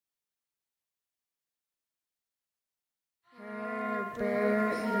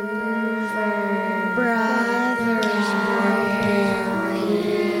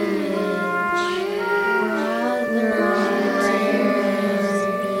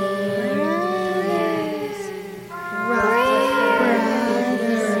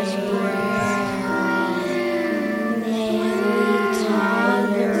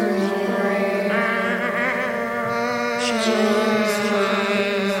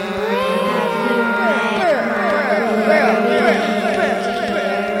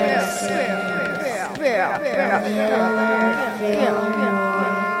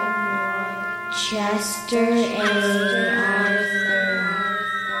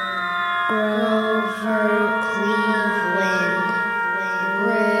Grover Cleveland,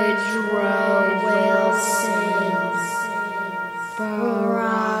 Woodrow Wilson,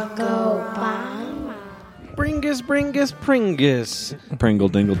 Barack Obama. Pringus. Pringle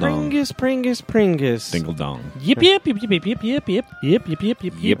dingle dong. Pringus. Dingle dong. Yip yip yip yip yip yip yip yip yip yip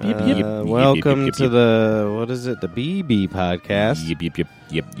yip yip yip yip. Welcome yip, to yip. the, what is it, the BB podcast.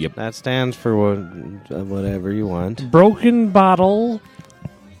 Yep. That stands for whatever you want. Broken bottle,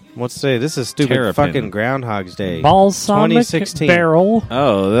 Let's say this is stupid Terrapin. fucking Groundhog's Day. balsamic 2016. barrel.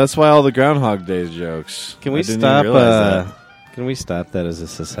 Oh, that's why all the Groundhog Day jokes. Can we I didn't stop? even realize that. Can we stop that as a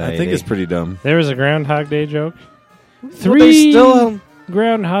society? I think it's pretty dumb. There was a Groundhog Day joke. Well, Three they still.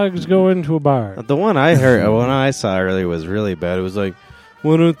 groundhogs go into a bar. The one I heard, one I saw earlier was really bad. It was like,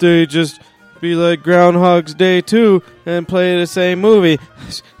 why don't they just be like Groundhog's Day 2 and play the same movie?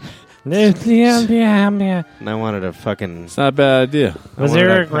 Yeah. And I wanted to fucking. It's not a bad idea. Was I wanted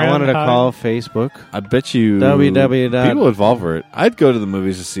there a to- I wanted to Groundhog? call Facebook. I bet you www. people would fall for it. I'd go to the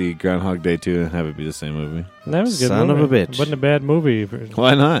movies to see Groundhog Day 2 and have it be the same movie. That was a good. Son of movie. a bitch. Wasn't a bad movie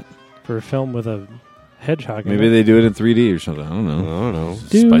Why not? for a film with a hedgehog. Maybe they do it in 3D or something. I don't I know. don't know.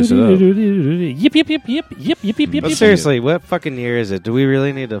 Spice it up. Yip yip yip yip yip yip yip yip. But yip. seriously, what fucking year is it? Do we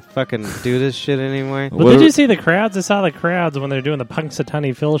really need to fucking do this shit anymore? Well, did you see the crowds? I saw the crowds when they're doing the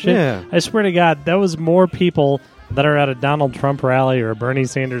Punxsutawney Phil shit. Yeah. I swear to God, that was more people that are at a Donald Trump rally or a Bernie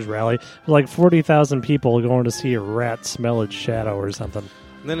Sanders rally. Like 40,000 people going to see a rat smell its shadow or something.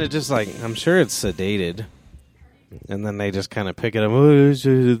 Then it just like, I'm sure it's sedated. And then they just kind of pick it up. Oh, there's,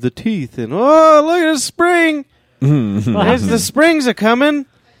 the teeth. And oh, look at the spring. Well, There's the springs are coming.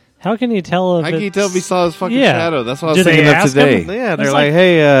 how can you tell if How can you tell if he saw his fucking Yeah. shadow? That's what I was Did they thinking of ask today. him? Yeah, they're It's like,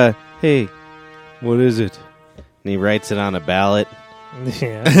 like- hey, what is it? And he writes it on a ballot.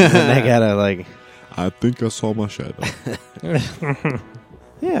 Yeah. And they gotta like, I think I saw my shadow.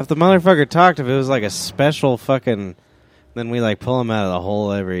 yeah, if the motherfucker talked, if it was like a special fucking, then we like pull him out of the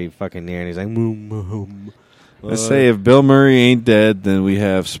hole every fucking year, and he's like, moom. Let's say if Bill Murray ain't dead, then we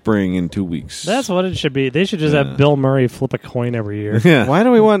have spring in 2 weeks. That's what it should be. They should just Yeah. have Bill Murray flip a coin every year. yeah. Why do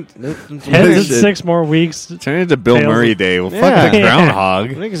we want? Heads in Shit. 6 more weeks. Turn it into Bill Tails. Murray Day. Well, Yeah. fuck the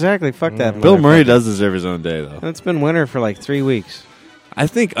groundhog. Exactly, fuck that. Bill Murray motherfucker. does deserve his own day, though. And it's been winter for like 3 weeks. I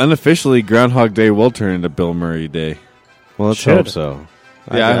think unofficially Groundhog Day will turn into Bill Murray Day. Well, let's Should. hope so.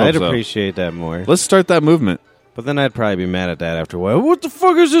 Yeah, I hope I'd so. appreciate that more. Let's start that movement. But then I'd probably be mad at that after a while. What the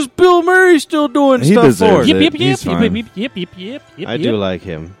fuck is this Bill Murray still doing He stuff deserves for? it. Yip yip yip He's yip fine. yip yip yip yip yip. I do like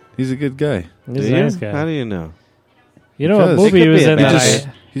him. He's a good guy. He's Do a you? nice guy. How do you know? You know what Because- movie It he could was be a in bad that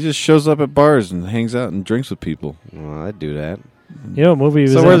idea. He just shows up at bars and hangs out and drinks with people. Well, I'd do that. You know what movie he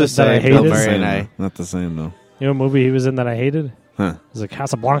was So in we're the that I same, Bill hated? Murray and I. Not the same, though. You know what movie he was in that I hated? Huh. It was a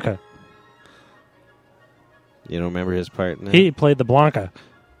Casablanca. You don't remember his part in it? He played the Blanca.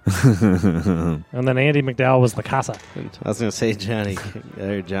 And then Andy McDowell was the Casa. I was going to say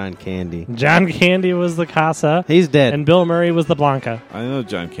John Candy. John Candy was the Casa. He's dead. And Bill Murray was the Blanca. I know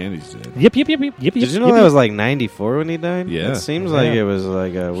John Candy's dead. Yip, yip, yip, yip, yip, Did yip, you know yip, that yip. was like 94 when he died? Yeah. It seems like Yeah. it was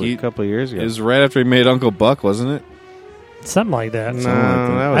like a couple of years ago. It was right after he made Uncle Buck, wasn't it? Something like that. No, something like that.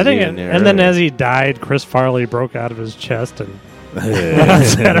 that was I think, even and then earlier. as he died, Chris Farley broke out of his chest and on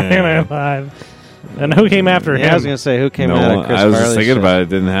Saturday Night Live. And who came after Yeah, I was him? going to say, who came No, out of Chris I was just Farley's thinking shit? about it. It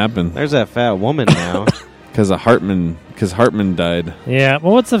didn't happen. There's that fat woman now. Because Hartman died. Yeah.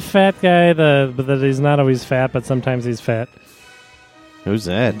 Well, what's the fat guy? That he's not always fat, but sometimes he's fat. Who's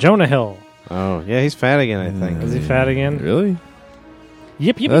that? Jonah Hill. Oh, yeah, he's fat again, I think. Is he fat again? Really?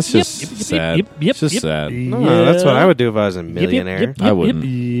 Yip, yip, That's yip, just yip, yip, sad. Yip, yip, It's just yip, sad. No, that's what I would do if I was a Yip, yip, millionaire. yip, I yip, wouldn't.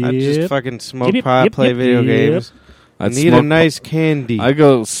 yip, I'd just yip. fucking smoke Yip, pot, yip, play yip, video yip. games. I'd Need a smoke nice candy. I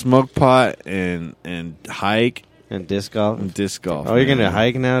go smoke pot and hike And disc golf. and disc golf. Oh, you're man. going to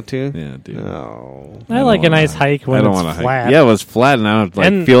hike now, too? Yeah, dude. No. I like a don't nice wanna- hike when I don't it's wanna flat. hike. Yeah, it was flat, and I don't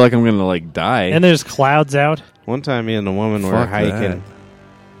And- feel like I'm gonna like die. And there's clouds out. One time me and the woman were Fuck hiking. that.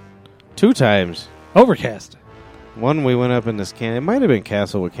 2 times. Overcast. One, we went up in this canyon. It might have been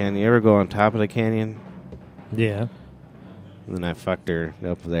Castlewood Canyon. You ever go on top of the canyon? Yeah. And then I fucked her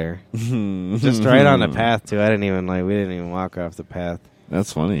up there. Just right on the path, too. We didn't even walk off the path.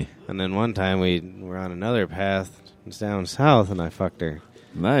 That's funny. And then one time we were on another path. It's down south, and I fucked her.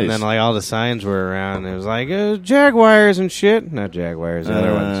 Nice. And then like all the signs were around. And it was like jaguars and shit. Not jaguars, the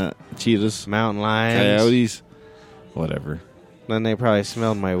other ones. Cheetahs, Mountain lions. coyotes, whatever. Then they probably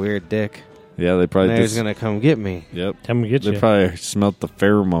smelled my weird dick. Yeah, they probably And they was just. gonna come get me. Yep. Come get They you. probably smelt the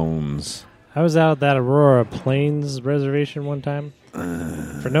pheromones. I was out at that Aurora Plains reservation one time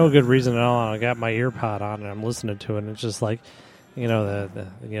for no good reason at all. I got my ear pod on and I'm listening to it, and it's just like You know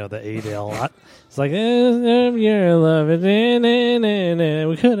the Adele. It's like your love,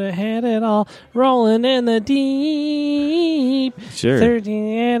 we could have had it all rolling in the deep. Sure.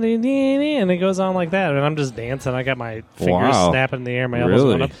 13, and it goes on like that, and I'm just dancing. I got my fingers Wow. snapping in the air, my elbows Really?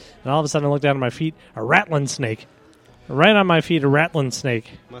 going up, and all of a sudden I look down at my feet, a rattling snake, right on my feet, a rattling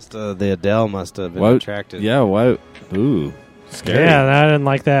snake. The Adele must have been What? attracted. Yeah, why? Ooh, scary. Yeah, and I didn't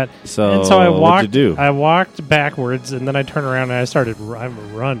like that. So, And so I walked. what'd you do? I walked backwards, and then I turned around and I started. I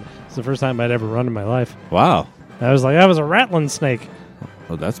run. It's the first time I'd ever run in my life. Wow. I was like, I was a rattling snake.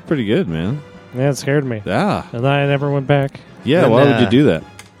 Well, that's pretty good, man. Yeah, it scared me. Yeah. And then I never went back. Yeah, Then, why would you do that?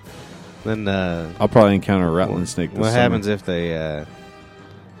 Then I'll probably encounter a rattling snake this what summer. happens if they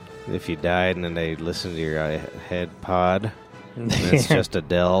if you died and then they listen to your head pod? And it's just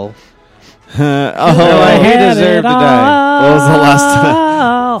Adele. Oh, he deserved to die. What was the last time?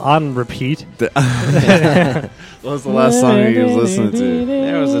 On repeat. what was the last song you was listening to?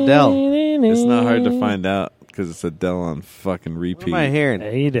 There was Adele. It's not hard to find out because it's Adele on fucking What repeat. am I hearing?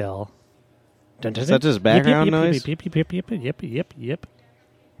 Adele. Is that just background noise? Yep.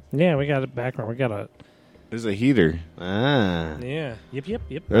 Yeah, we got a background. We got a. There's a heater. Ah. Yeah. Yep.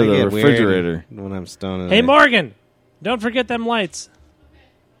 Or I the get weird refrigerator. when I'm stoned. Hey, Morgan! Don't forget them lights.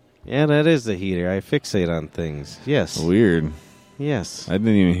 Yeah, that is the heater. I fixate on things. Yes. Weird. Yes. I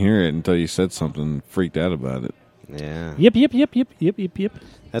didn't even hear it until you said something and freaked out about it. Yeah. Yep.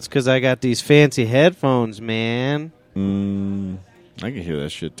 That's because I got these fancy headphones, man. I can hear that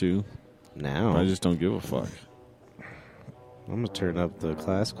shit too. Now. I just don't give a fuck. I'm going to turn up the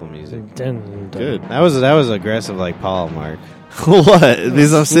classical music. Good. That was aggressive like Paul, Mark. What?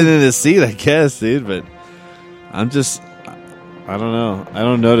 Because I'm sitting in a seat, I guess, dude. But I'm just, I don't know. I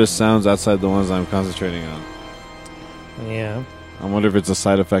don't notice sounds outside the ones I'm concentrating on. Yeah. I wonder if it's a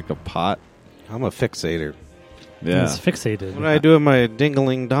side effect of pot. I'm a fixator. Yeah. It's fixated. What do I do with my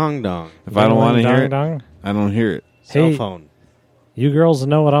dingling dong dong? If I don't want to hear it, Dong. I don't hear it. Cell Hey. phone. You girls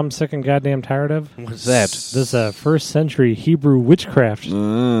know what I'm sick and goddamn tired of? What's that? This first century Hebrew witchcraft. Yeah,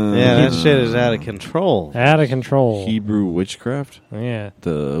 that shit is out of control. Out of control. Hebrew witchcraft? Yeah.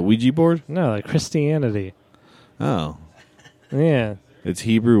 The Ouija board? No, like Christianity. Oh. Yeah. It's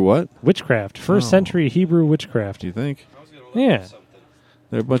Hebrew what? Witchcraft. First century Hebrew witchcraft. Do you think? Yeah.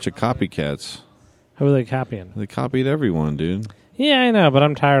 They're a bunch of copycats. Who are they copying? They copied everyone, dude. Yeah, I know, but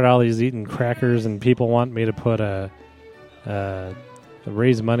I'm tired of all these eating crackers and people want me to put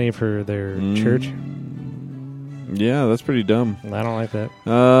raise money for their church. Yeah, that's pretty dumb. I don't like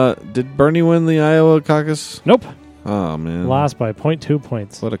that. Did Bernie win the Iowa caucus? Nope. Oh, man. Lost by 0.2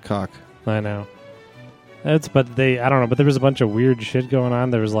 points. What a cock. I know. I don't know, but there was a bunch of weird shit going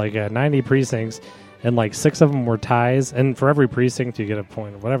on. There was like 90 precincts, and like 6 of them were ties. And for every precinct, you get a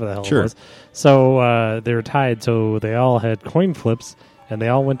point, whatever the hell Sure. it was. So they were tied. So they all had coin flips, and they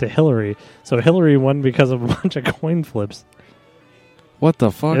all went to Hillary. So Hillary won because of a bunch of coin flips. What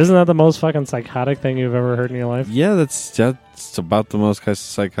the fuck? Isn't that the most fucking psychotic thing you've ever heard in your life? Yeah, that's about the most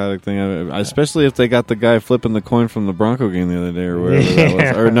psychotic thing I've ever. Especially if they got the guy flipping the coin from the Bronco game the other day or whatever that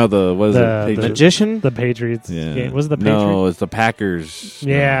was. Or no, what is it? Patriots? Magician? The Patriots. Yeah. Was it the Patriots? No, it's the Packers.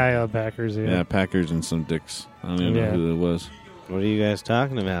 Yeah, Packers. Yeah, Packers and some dicks. I don't even know who it was. What are you guys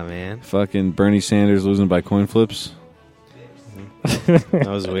talking about, man? Fucking Bernie Sanders losing by coin flips. That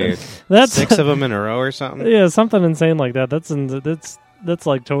was weird. That's 6 of them in a row or something? Yeah, something insane like that. That's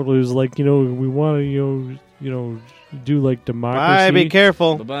like totally was like, we want to do like democracy Bye, be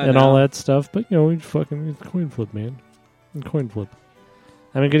careful. and all that stuff, but it's coin flip, man. Coin flip.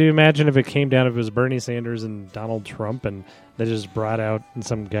 I mean, could you imagine if it came down, if it was Bernie Sanders and Donald Trump, and they just brought out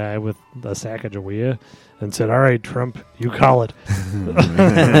some guy with a Sacagawea and said, "All right, Trump, you call it."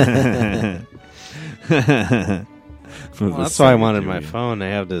 Well, that's why I wanted my phone. I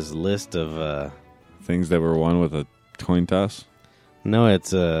have this list of things that were won with a coin toss. No,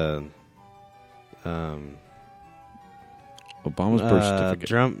 it's Obama's birth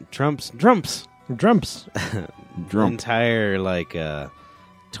certificate. Trump's Drumps. entire like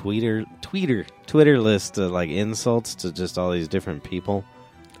Twitter list of like insults to just all these different people.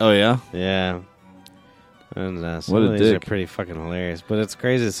 Oh yeah. Yeah. And some What a of these dick. are pretty fucking hilarious. But it's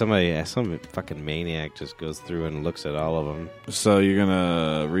crazy that some fucking maniac just goes through and looks at all of them. So you're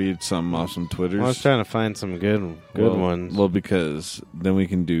gonna read some off some Twitters? Well, I was trying to find some good ones. Well, because then we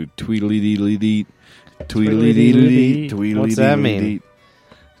can do tweedly-deedly-deet, tweedly-deedly-deet, What's that mean?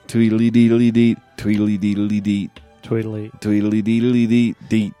 tweedly-deedly-deet, tweedly-deedly-deet, Tweedly. tweedly-deedly-deet,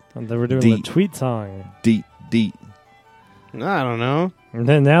 deet, They were doing Deet. the tweet song. deet, deet. No, I don't know. And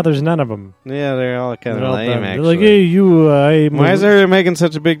then now there's none of them. Yeah, they're all kind of lame, They're actually. like, hey, you, Why is everyone making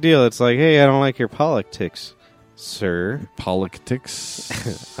such a big deal? It's like, hey, I don't like your politics. sir. Politics.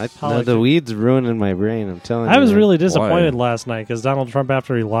 No, the weed's ruining my brain. I'm telling you. I was man. really disappointed last night because Donald Trump,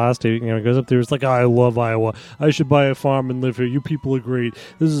 after he lost, he goes up there. He's like, "I love Iowa. I should buy a farm and live here. You people are great.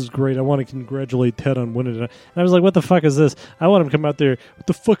 This is great. I want to congratulate Ted on winning it." And I was like, "What the fuck is this?" I want him to come out there. What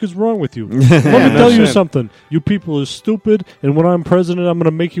the fuck is wrong with you? Let me tell you something. You people are stupid, and when I'm president, I'm going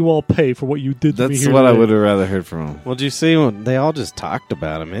to make you all pay for what you did to me That's here what I today." would have rather heard from him. Well, did you see when they all just talked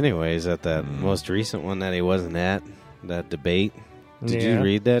about him anyways at that most recent one that he wasn't at, that debate? Did Yeah. you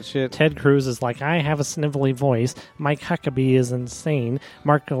read that shit? Ted Cruz is like, "I have a snivelly voice. Mike Huckabee is insane.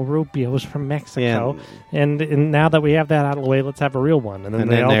 Marco Rubio is from Mexico. And now that we have that out of the way, let's have a real one." And then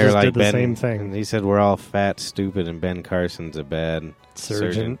they all they were just like did the Ben, same And thing. he said we're all fat, stupid, and Ben Carson's a bad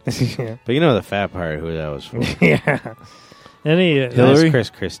surgeon. Yeah. But you know the fat part, who that was for? Yeah. And That's Hillary? Chris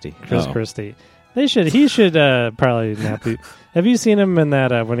Christie. Chris Oh. Christie. He should probably not be. Have you seen him in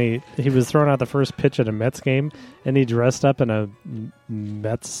that when he was throwing out the first pitch at a Mets game and he dressed up in a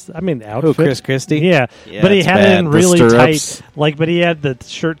outfit? Who, Chris Christie? Yeah, Yeah, but he it's had bad. it in The really stirrups. tight, but he had the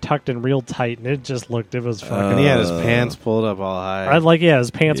shirt tucked in real tight, and it was fucking. And he had his pants pulled up all high.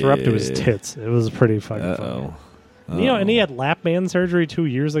 His pants were up to his Yeah. tits. It was pretty fucking funny. Uh-oh. And he had lap band surgery 2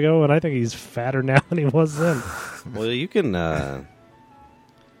 years ago, and I think he's fatter now than he was then. Well, you can,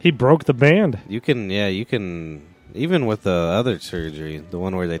 He broke the band. you can, even with the other surgery, the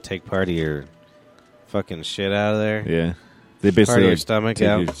one where they take part of your fucking shit out of there, Yeah. They part basically of your like, stomach take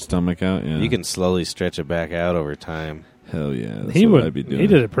out, your stomach out. Yeah. you can slowly stretch it back out over time. Hell yeah. That's He what I'd be doing. He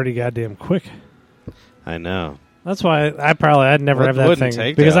did it pretty goddamn quick. I know. That's why I'd never have that Wouldn't thing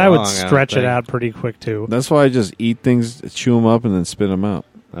take because that I would long, I don't stretch it think. out pretty quick too. That's why I just eat things, chew them up, and then spit them out.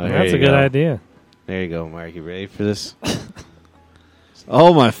 Oh, here That's you a good go. idea. There you go, Mark. You ready for this?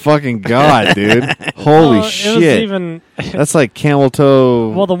 Oh my fucking god, dude! Holy It was shit! even That's like camel toe.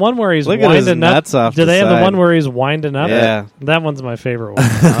 well, the one where he's Look at his winding up. nuts off Do the they have side. the one where he's winding up? Yeah. That one's my favorite one. All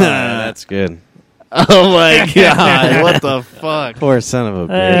right, that's good. Oh my god! What the fuck? Poor son of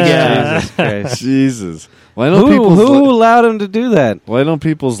a bitch. Yeah. Jesus Christ. Jesus! Why don't Who people's allowed him to do that? Why don't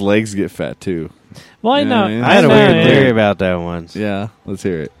people's legs get fat too? Well, I Yeah, know. yeah. I had a know, weird yeah. theory about that once. Yeah, let's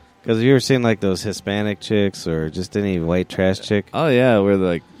hear it. Because have you ever seen like those Hispanic chicks or just any white trash chick? Oh yeah, where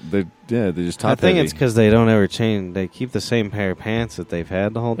they're just top I think heavy. it's because they don't ever change. They keep the same pair of pants that they've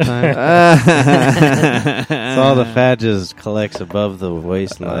had the whole time. So all the fat just collects above the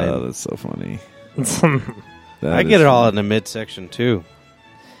waistline. Oh, that's so funny. I get it all in the midsection too.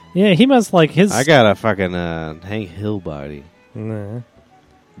 Yeah, he must like his. I got a fucking Hank Hill body. Nah.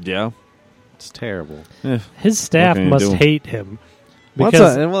 Yeah. It's terrible. His staff What can you must do? hate him. What's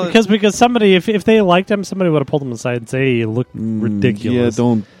Because, that? Well, because somebody if they liked him, somebody would have pulled him aside and say, "Hey, you look ridiculous." Yeah,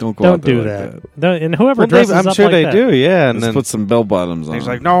 don't go. Don't out there do like that. Don't- and whoever well, dresses I'm up sure like they that, do, yeah. And Let's then put some bell bottoms on. he's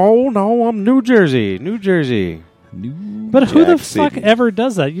like, no, I'm New Jersey. But who the Jack fuck City. ever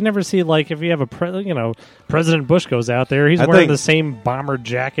does that? You never see like if you have President Bush goes out there, he's I wearing think- the same bomber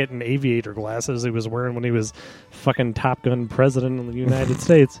jacket and aviator glasses he was wearing when he was fucking Top Gun president of the United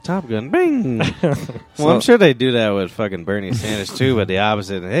States. Top Gun, bing. Well, So- I'm sure they do that with fucking Bernie Sanders too, but the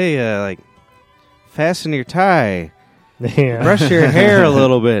opposite. Hey, like, fasten your tie, Yeah. brush your hair a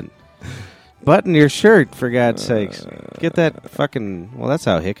little bit, button your shirt, for God's sakes. Get that fucking. Well, that's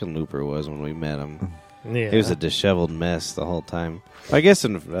how Hickenlooper was when we met him. Yeah. He was a disheveled mess the whole time. I guess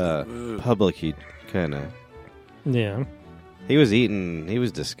in public, he kind of. yeah. He was eating. He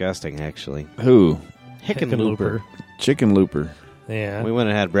was disgusting, actually. Who? Hickenlooper. Chicken Looper. Yeah. We went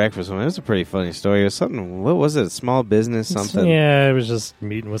and had breakfast with him. It was a pretty funny story. It was something. What was it? Small business something. Yeah, it was just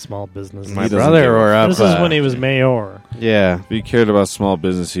meeting with small business. My He doesn't brother give a were up. This is when he was mayor. Yeah. If he cared about small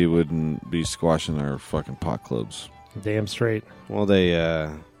business, he wouldn't be squashing our fucking pot clubs. Damn straight. Well, they.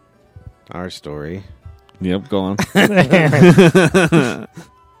 Our story. Yep, go on.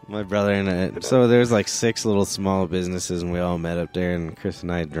 My brother and so there's like 6 little small businesses, and we all met up there, and Chris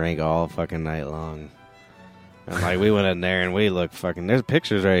and I drank all fucking night long. And like we went in there, and we looked fucking. There's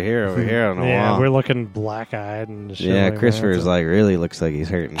pictures right here, over here on the Yeah, wall. we're looking black eyed and shit. Yeah, like Christopher's that. like really looks like he's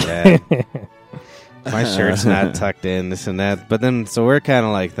hurting bad. My shirt's not tucked in, this and that. But then, so we're kind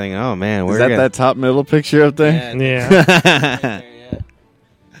of like thinking, oh man, we're Is that gonna, that top middle picture up there? Yeah.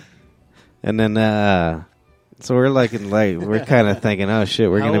 And then, so we're we're kind of thinking, oh shit,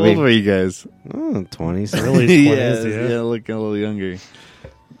 we're How gonna old be were you guys? 20s. Early 20s, yeah, yeah. looking a little younger.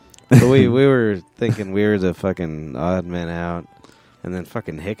 But we were thinking we were the fucking odd men out, and then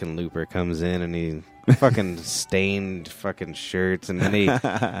fucking Hickenlooper comes in, and fucking stained fucking shirts, and then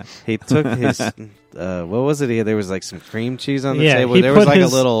he took his what was it? There was like some cream cheese on the table. There was like a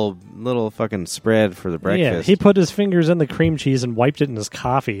little fucking spread for the breakfast. Yeah, he put his fingers in the cream cheese and wiped it in his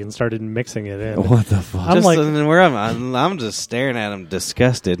coffee and started mixing it in. What the fuck? I'm like, and where I'm just staring at him,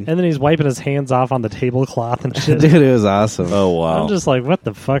 disgusted. and then he's wiping his hands off on the tablecloth and shit. Dude, it was awesome. Oh wow, I'm just like, what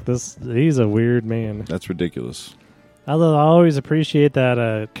the fuck? He's a weird man. that's ridiculous. Although I always appreciate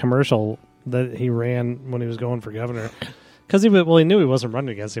that commercial that he ran when he was going for governor. Because he knew he wasn't running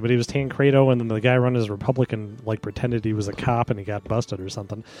against him, but he was Tancredo, and then the guy running as Republican pretended he was a cop and he got busted or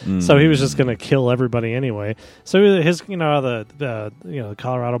something. So he was just going to kill everybody anyway. So his, the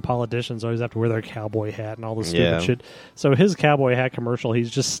Colorado politicians always have to wear their cowboy hat and all this stupid shit. So his cowboy hat commercial, he's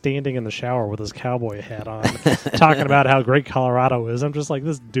just standing in the shower with his cowboy hat on, talking about how great Colorado is. I'm just like,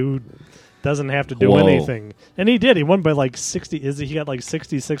 this dude doesn't have to do anything, and he did. He won by 60. He got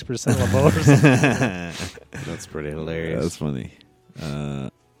 66% of the voters. That's pretty hilarious. That's funny. I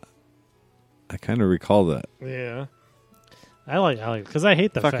kind of recall that. Yeah, I like because I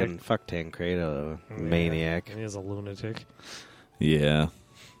hate the fuck Tancredo, maniac. He is a lunatic. Yeah.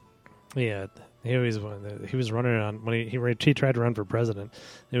 Yeah, he was running on when he tried to run for president.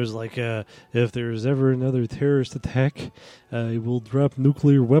 It was like, if there's ever another terrorist attack, we'll drop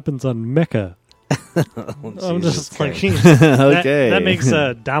nuclear weapons on Mecca. I'm just like, okay. That makes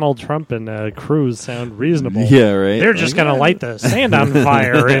Donald Trump and Cruz sound reasonable. Yeah, right. They're just going to light the sand on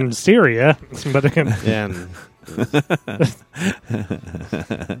fire in Syria. But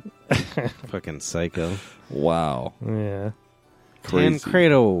fucking psycho. Wow. Yeah.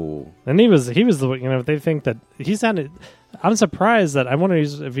 Tancredo. And he was the they think that he sounded. I'm surprised that I wonder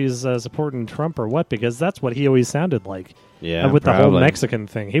if he's supporting Trump or what, because that's what he always sounded like. Yeah, with probably. the whole Mexican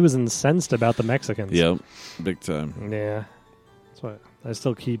thing, he was incensed about the Mexicans. Yep, big time. Yeah, that's why I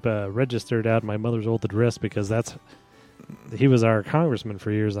still keep registered at my mother's old address, because he was our congressman for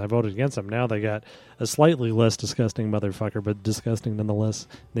years, and I voted against him. Now they got a slightly less disgusting motherfucker, but disgusting nonetheless,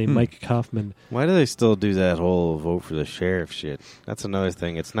 named Mike Kaufman. Why do they still do that whole vote for the sheriff shit? That's another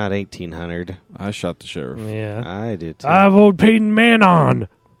thing. It's not 1800. I shot the sheriff. Yeah, I did too. I vote Peyton Manning.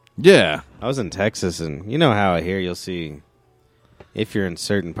 Yeah. I was in Texas, and you know how here you'll see, if you're in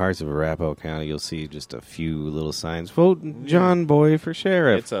certain parts of Arapahoe County, you'll see just a few little signs. Vote John Boy for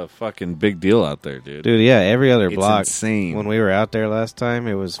sheriff. It's a fucking big deal out there, dude. Dude, yeah, every other It's block. insane. When we were out there last time,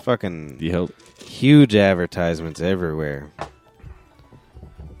 it was fucking Yep. huge advertisements everywhere.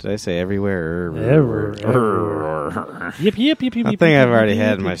 Did I say everywhere? Everywhere. Yep, yep, yep, yep. I think I've already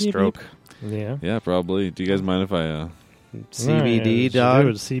had my stroke. Yeah. Yeah, probably. Do you guys mind if I... CBD, It dog.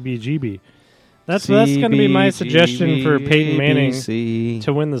 was CBGB. That's going to be my suggestion for Peyton Manning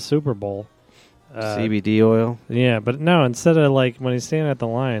to win the Super Bowl. CBD oil. Yeah, but no, instead of when he's standing at the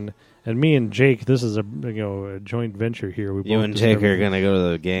line, and me and Jake, this is a joint venture here. We You both and just Jake never- are gonna go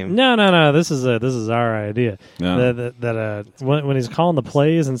to the game. No. This is our idea. No. That when he's calling the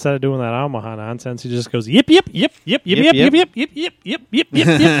plays, instead of doing that Omaha nonsense, he just goes yip yip yip yip yip yip yip yip yip yip yip yip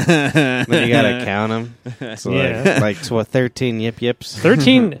yip. Then you gotta count them. So Yeah. like 13 yip yips.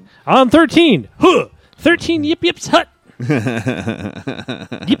 13 on 13. Huh. 13 yip yips hut.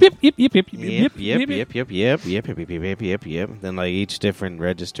 Yip yip yip yip yip Yep, yep, yep, yep, yep, yep, yep, yep, yep, yep. Then like each different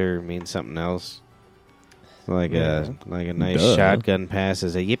register means something else. Like a nice shotgun pass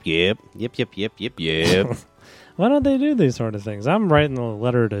is a yip yip yip yip yip yip yip. Why don't they do these sort of things? I'm writing a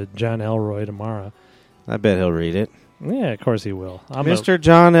letter to John Elroy tomorrow. I bet he'll read it. Yeah, of course he will. Mr.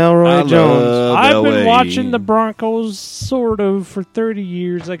 John Elroy Jones. I've been watching the Broncos sort of for 30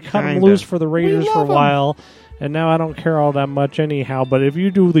 years. I cut them Kinda. loose for the Raiders for a while, and now I don't care all that much anyhow. But if you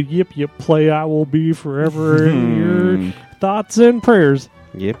do the yip yip play, I will be forever in your thoughts and prayers.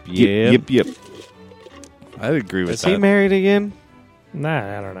 Yip yip. Yep, yep. I'd agree with Is that. he married again?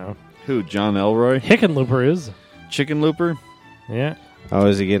 Nah, I don't know. Who, John Elroy? Hickenlooper is. Chicken Looper? Yeah. Oh,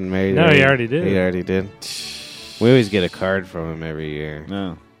 is he getting married? No, he already did. He already did. We always get a card from him every year.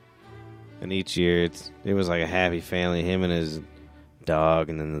 No. And each year it was like a happy family, him and his dog,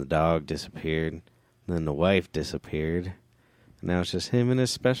 and then the dog disappeared. And then the wife disappeared. And now it's just him and his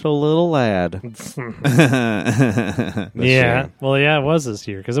special little lad. Yeah. year. Well, yeah, it was this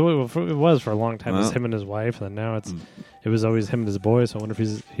year because it was for a long time. It was Well. him and his wife, and now it was always him and his boy. So I wonder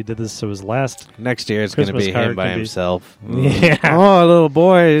if he did this so his last. Next year it's going to Christmas be card him by could be- himself. Yeah. Oh, little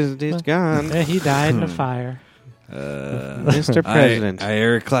boy, he's gone. Yeah, he died in a fire. Mr. President. I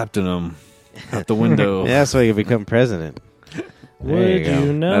Eric Clapton him out the window. Yeah, so he can become president. There Would go.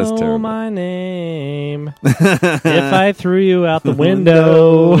 you That's know terrible. my name if I threw you out the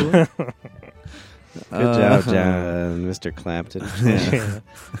window? Good job, John, Mr. Clapton.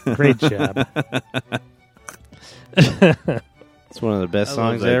 Great job. It's one of the best I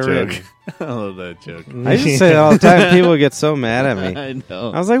love songs that ever. joke. I love that joke. I just say it all the time. People get so mad at me. I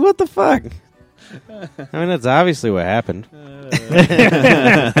know. I was like, what the fuck? I mean, that's obviously what happened.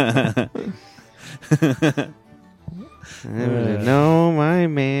 No, my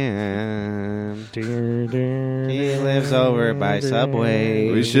man. He lives over by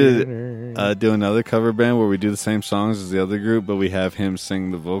Subway. We should do another cover band where we do the same songs as the other group, but we have him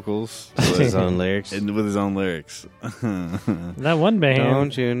sing the vocals With his own lyrics. and with his own lyrics. That one band.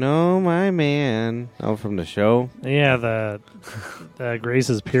 Don't you know my man? Oh, from the show? Yeah, the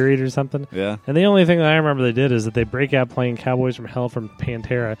Grace's Period or something. Yeah. And the only thing that I remember they did is that they break out playing Cowboys from Hell from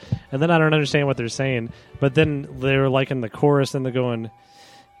Pantera. And then I don't understand what they're saying. But then they were like in the chorus and they're going,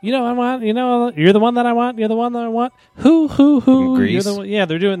 you know, I want, you know, you're the one that I want. You're the one that I want. Who? Grease? You're the one. Yeah,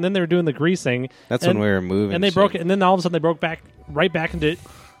 they're doing, then they were doing the Grease thing. That's And- when we were moving. And they shit. broke it. And then all of a sudden they broke back, right back into,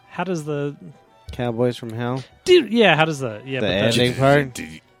 how does the, Cowboys from Hell? yeah, how does the, yeah, The but ending part?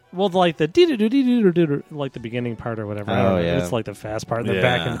 well, like the like the beginning part or whatever. I don't Oh, know. yeah. It's like the fast part. They're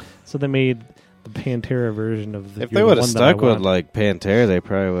back, and so they made the Pantera version of the. If they would have stuck with like Pantera, they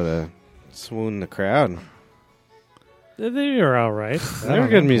probably would have swooned the crowd. they were all right. They were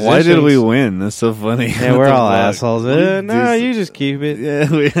good musicians. Why did we win? That's so funny. Yeah, What we're the all fuck? assholes. No, you just keep it. Yeah,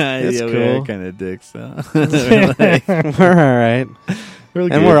 we It's we cool. are kind of dicks. Though. We're all right. We're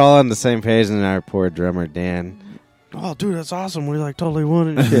And we're all on the same page, and our poor drummer, Dan. Oh, dude, that's awesome. We like totally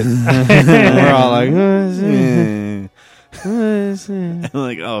won and shit. And we're all like, I'm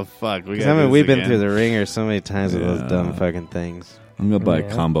like, oh fuck. We I mean, we've been through the ringer so many times with those Yeah. dumb fucking things. I'm gonna buy Yeah.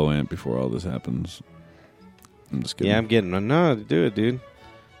 a combo amp before all this happens. I'm just kidding. Yeah, I'm getting no, do it, dude.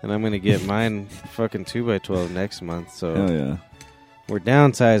 And I'm gonna get mine fucking 2x12 next month. So Hell yeah. we're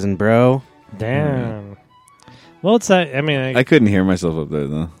downsizing, bro. Damn. Well, it's I mean, I couldn't hear myself up there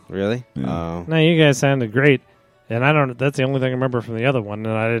though. Really? Yeah. Oh, no, you guys sounded great, and I don't. That's the only thing I remember from the other one,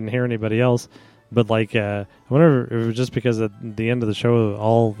 and I didn't hear anybody else. But like, I wonder if it was just because at the end of the show,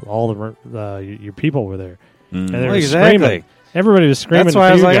 all the your people were there, and they Mm. were exactly. screaming. Everybody was screaming. That's why I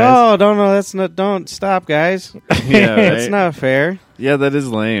for was you like, guys. oh, don't stop, guys. Yeah, That's right? not fair. Yeah, that is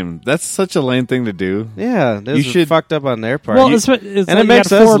lame. That's such a lame thing to do. Yeah, this You is should- fucked up on their part. Well, You- it's and like it you makes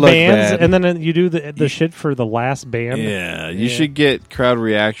got us four look bands, bad. and then you do the shit for the last band. Yeah, you Yeah. should get crowd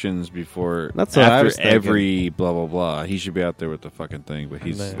reactions before. That's what I after was thinking. every blah blah blah. He should be out there with the fucking thing, but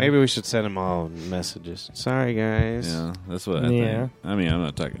he's. Man. Maybe we should send them all messages. Sorry, guys. Yeah, that's what I Yeah. think. I mean, I'm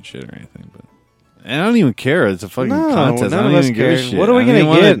not talking shit or anything, but. And I don't even care. It's a fucking No, contest. none I don't of us even give a care. shit. What are we I don't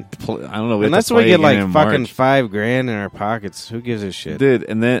gonna even get? wanna I don't know. We have Unless to we play get again like in fucking March. $5,000 in our pockets, who gives a shit? Dude,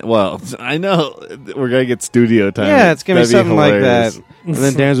 and then, well, I know we're gonna get studio time. Yeah, it's gonna be That'd something like hilarious. that. And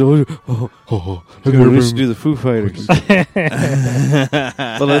then Dan's like, we should do the Foo Fighters.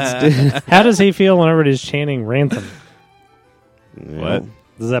 But let's do. How does he feel when everybody's chanting ransom? What?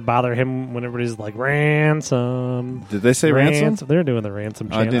 Does that bother him when everybody's like ransom? Did they say ransom? They're doing the ransom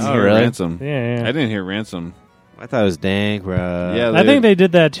Oh, I chant. didn't Oh, hear really? ransom. Yeah, I didn't hear ransom. I thought it was dank, bro. Yeah, I think they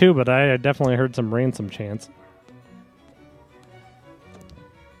did that too, but I definitely heard some ransom chants.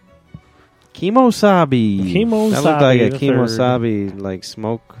 Kemosabe. Kemosabe That looked like a the kemosabe, like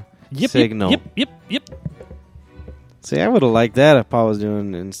smoke signal. Yep. See, I would have liked that if I was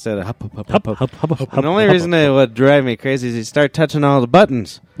doing instead of hup, hup, hup, hup, hup. Hub, hub, And the only reason it would drive me crazy is you start touching all the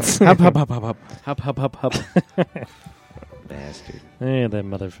buttons. Hup, hup, hup, hup, hup, hup, hup, hup, hup. Bastard. Yeah, that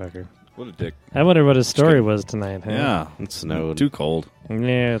motherfucker. What a dick. I wonder what his story was tonight. Huh? Yeah. It snowed. Too cold.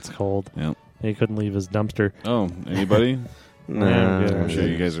 Yeah, it's cold. Yep. He couldn't leave his dumpster. Oh, anybody? Nah. Yeah, good. I'm sure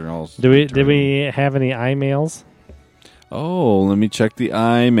you guys are all. Did we have any emails? Oh, let me check the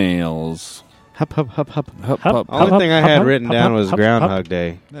emails. Hup, hup, hup, hup. Hup, Hup, hup, Only hup, thing I hup, had hup, written hup, down hup, was hup, Groundhog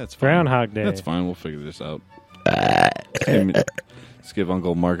Day. That's fine. Groundhog Day. That's fine. We'll figure this out. Let's give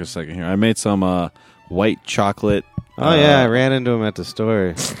Uncle Mark a second here. I made some white chocolate. Oh, yeah, I ran into him at the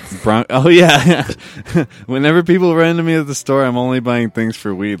store. Brown. Oh yeah. Whenever people run into me at the store, I'm only buying things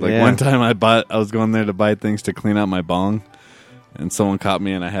for weed. Like Yeah. one time, I was going there to buy things to clean out my bong, and someone caught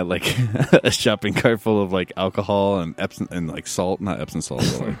me, and I had like a shopping cart full of like alcohol and Epsom and like salt, not Epsom salt,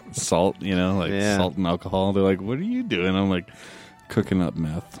 but like salt. You know, like Yeah. salt and alcohol. They're like, "What are you doing?" I'm like, "Cooking up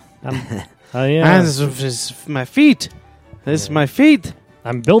meth." Oh yeah, Ah, this is my feet. This is my feet.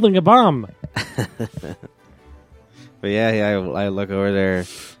 I'm building a bomb. But yeah, I look over there.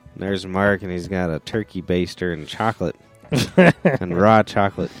 There's Mark, and he's got a turkey baster and chocolate and raw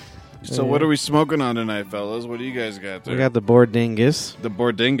chocolate. So what are we smoking on tonight, fellas? What do you guys got there? We got the Bordingus. the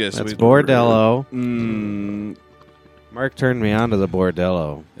Bordingus. That's Bordello. Mark turned me on to the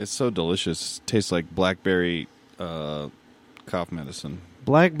Bordello. It's so delicious. Tastes like blackberry cough medicine.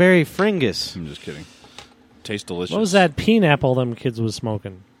 Blackberry Fringus. I'm just kidding. Tastes delicious. What was that pineapple them kids was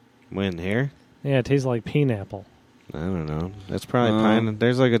smoking? When here? Yeah, it tastes like pineapple. I don't know. That's probably pine.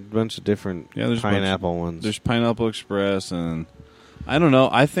 There's like a bunch of different there's pineapple ones. There's Pineapple Express, and I don't know.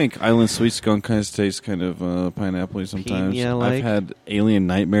 I think Island Sweet Skunk kind of tastes kind of pineapple-y sometimes. Piña-like? I've had Alien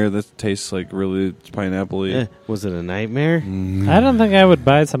Nightmare that tastes like really pineapple-y. Was it a nightmare? I don't think I would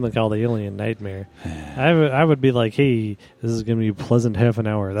buy something called Alien Nightmare. I would be like, hey, this is going to be pleasant half an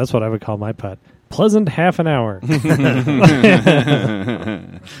hour. That's what I would call my putt. Pleasant half an hour.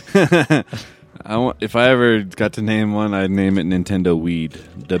 If I ever got to name one, I'd name it Nintendo Weed.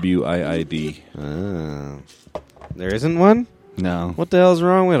 W-I-I-D. There isn't one? No. What the hell's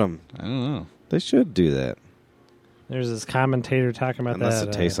wrong with them? I don't know. They should do that. There's this commentator talking about Unless that.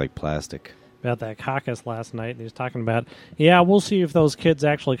 it tastes like plastic. About that caucus last night, and he was talking about, yeah, we'll see if those kids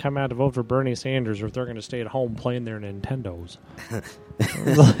actually come out to vote for Bernie Sanders or if they're going to stay at home playing their Nintendos.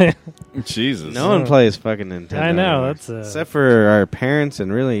 Jesus. No one plays fucking Nintendo. I know, anymore. that's except for our parents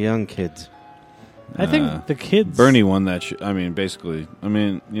and really young kids. I think the kids. Bernie won that basically. You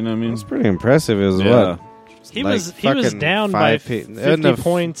know what I mean? It's pretty impressive. It was Yeah. what? He Like was fucking down by 50 50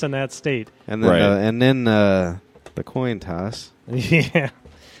 points in that state. And then Right. the coin toss. Yeah.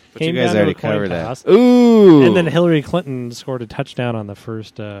 But Came you guys down to already a coin covered that. toss. Ooh. And then Hillary Clinton scored a touchdown on the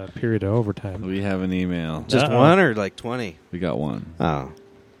first period of overtime. We have an email. Just Uh-oh. one or like 20? We got one. Oh.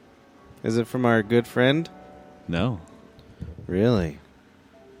 Is it from our good friend? No. Really?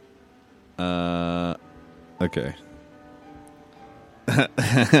 Okay.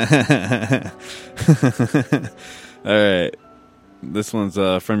 All right. This one's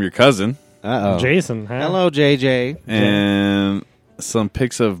from your cousin. Uh-oh. Jason, huh? Hello, JJ. And some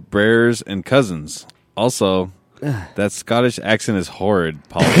pics of Brers and cousins. Also, that Scottish accent is horrid,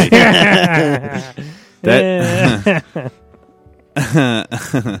 Polly.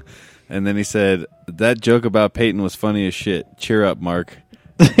 And then he said, that joke about Peyton was funny as shit. Cheer up, Mark.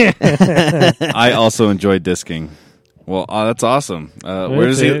 I also enjoy disking. Well, that's awesome. Where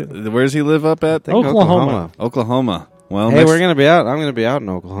does he live up at? I think Oklahoma. Oklahoma. Well, Hey, we're gonna be out. I'm gonna be out in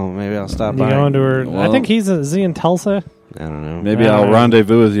Oklahoma. Maybe I'll stop You by. going to her? I Well- think is he in Tulsa? I don't know. Maybe I'll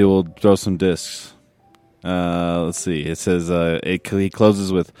rendezvous with you. We'll throw some discs. Let's see. It says he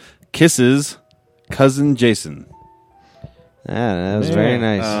closes with kisses, cousin Jason. That was very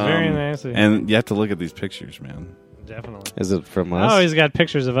nice. Very nice. And you have to look at these pictures, man. Definitely. Is it from us? Oh, he's got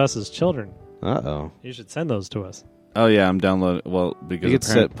pictures of us as children. Uh-oh. You should send those to us. Oh yeah, I'm downloading. Well, because You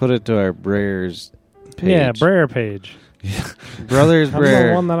could put it to our Breyers page. Yeah, Brer page. Brothers I'm the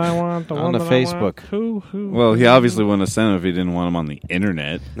Breyer. one that I want. The on one the that Facebook. I want. Who? well, he obviously wouldn't have sent them if he didn't want them on the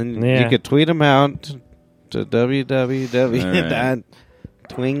internet. Then Yeah. you could tweet them out to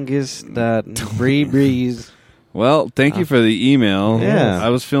www.twingus.breeze. Well, thank you for the email. Yeah. I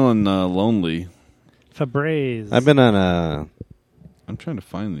was feeling lonely. Febreze. I've been on I'm trying to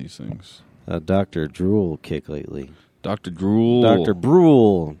find these things. a Dr. Drool kick lately. Dr. Drool. Dr.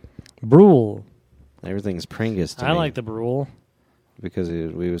 Brule. Brule. Everything's Pringus to I me. like the Brule. Because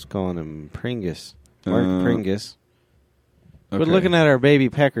we was calling him Pringus. Mark Pringus. Okay. We're looking at our baby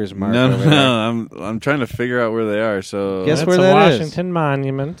peckers, Mark. No, over there. I'm trying to figure out where they are. So Guess That's where a that is? Washington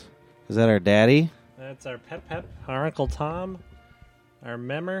Monument. Is that our daddy? That's our Pep, our Uncle Tom, our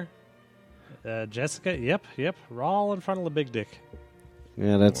Memmer, Jessica. Yep. We're all in front of the big dick.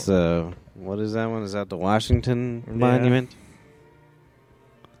 Yeah, that's what is that one? Is that the Washington Yeah. Monument?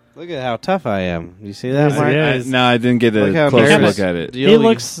 Look at how tough I am. You see that, Yes, Mark? yeah. No, I didn't get Look a how close nervous- look at it. He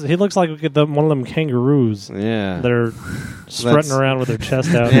looks like one of them kangaroos Yeah. that are strutting around with their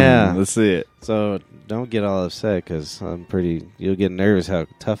chest out. Yeah. Let's see it. So don't get all upset because you'll get nervous how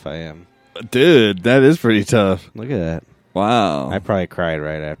tough I am. Dude, that is pretty tough. Look at that. Wow. I probably cried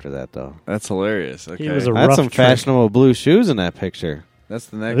right after that, though. That's hilarious. Okay. He was a I had rough some trick. fashionable blue shoes in that picture. That's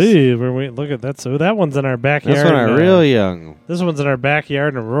the next. Hey, look at that. So that one's in our backyard. That's when I real young. This one's in our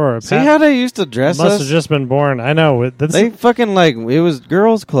backyard in Aurora. See how they used to dress must us? have just been born. I know. They fucking it was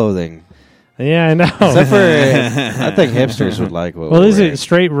girls' clothing. Yeah, I know. Except for, I think hipsters would like what Well, we're these wearing. are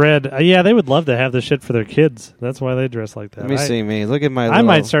straight red. Yeah, they would love to have this shit for their kids. That's why they dress like that. Let me see me. Look at my I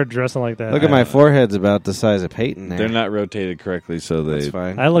might start dressing like that. Look at my forehead's about the size of Peyton there. They're not rotated correctly, so That's they.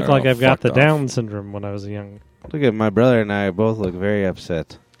 fine. I look They're like all I've got the fucked off. Down syndrome when I was young. Look at my brother and I both look very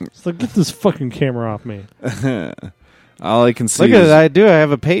upset. So get this fucking camera off me. All I can see. Look at is, it. I do. I have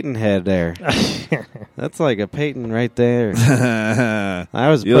a Peyton head there. That's like a Peyton right there. I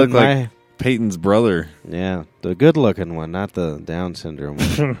was You look putting like Peyton's brother. Yeah, the good-looking one, not the Down syndrome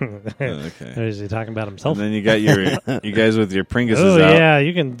one. Okay. Is he talking about himself? And then you got you guys with your Pringles Oh out. yeah,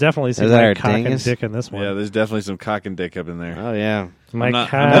 you can definitely see Is that my our cock and dingus? dick in this one. Yeah, there's definitely some cock and dick up in there. Oh yeah, my I'm not-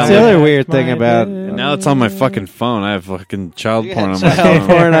 cock. I'm that's not the other looking- weird thing my about. dick. And now it's on my fucking phone. I have fucking child You porn got on my child phone.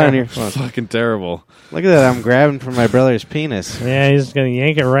 porn on your phone. Fucking terrible. Look at that! I'm grabbing from my brother's penis. Yeah, he's gonna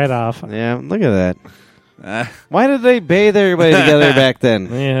yank it right off. Yeah, look at that. Ah, Why did they bathe everybody together back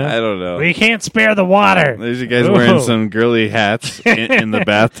then? Yeah, I don't know. we can't spare the water. There's you guys wearing Ooh. some girly hats in the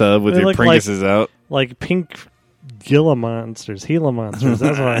bathtub with They your look like- Pringles out. Like pink Gila monsters, Gila monsters.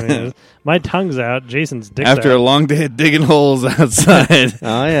 That's what I mean. My tongue's out. Jason's dick's After a out. long day of digging holes outside.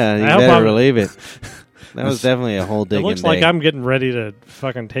 Oh yeah, you I hope better I'm- relieve it. That was definitely a whole It digging looks like day. I'm getting ready to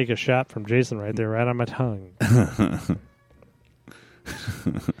fucking take a shot from Jason right there, right on my tongue.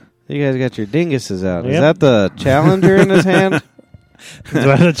 You guys got your dinguses out. Is Yep. that the Challenger in his hand? Is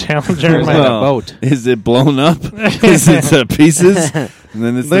that a challenger Or in is my that a Well, boat? Is it blown up? Is it to pieces? And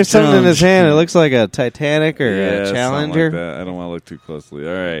then it's There's the something in his challenge. hand. It looks like a Titanic or Yeah, a something Challenger. like that. I don't want to look too closely.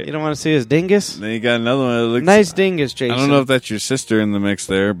 All right. You don't want to see his dingus? Then you got another one that looks Nice dingus, Jason. I don't know if that's your sister in the mix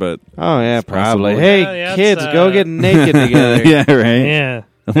there, but Oh yeah, probably. possible. Hey, Yeah, kids, it's, go get naked together. yeah, right. Yeah.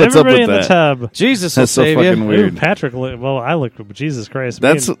 What's up Everybody with in that? the tub. Jesus will That's so save fucking you. weird. Ooh, Patrick, well, I look, Jesus Christ.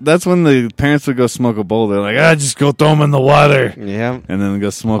 Me That's when the parents would go smoke a bowl. They're like, just go throw them in the water, Yeah, and then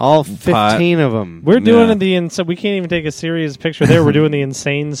go smoke all pot. 15 of them. We're doing Yeah. the we can't even take a serious picture there. We're doing the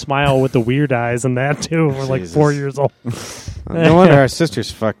insane smile with the weird eyes and that too. We're like Jesus. 4 years old. No wonder our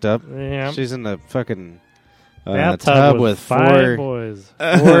sister's fucked up. Yeah. She's in the fucking Bathtub tub with with 5 boys.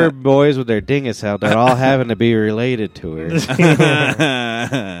 four boys with their dingus out. They're all having to be related to her.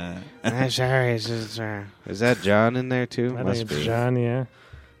 Sorry, is that John in there too? I Must think it's be. John, yeah.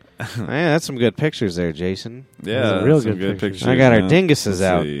 Yeah, that's some good pictures there, Jason. Yeah, Those are real some good pictures. I got our man. dinguses Let's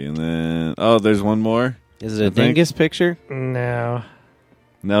out. see. And then there's one more. Is it a I think- dingus picture? No.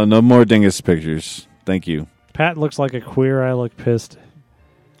 No more dingus pictures. Thank you. Pat looks like a queer. I look pissed.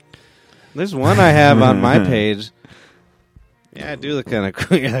 There's one I have on my page. Yeah, I do look kind of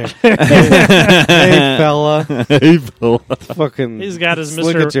queer. Hey, fella. Hey, Bill. Fucking. He's got his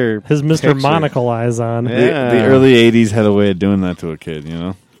look at your His Mr. picture. Monocle eyes on. Yeah. The early 80s had a way of doing that to a kid, you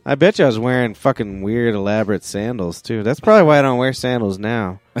know? I bet you I was wearing fucking weird, elaborate sandals too. That's probably why I don't wear sandals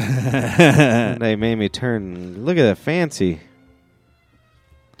now. They made me turn. Look at that fancy.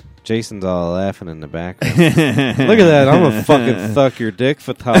 Jason's all laughing in the background. Look at that! I'm a fucking thuck your dick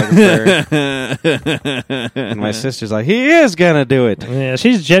photographer. And my sister's like, he is gonna do it. Yeah,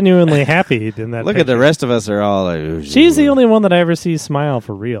 she's genuinely happy in that. Look at the picture. rest of us are all like. "Ooh, She's the only one that I ever see smile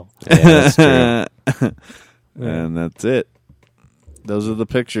for real. Yeah, that's true. And that's it. Those are the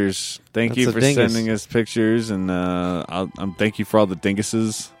pictures. Thank That's you a for dingus. sending us pictures, and thank you for all the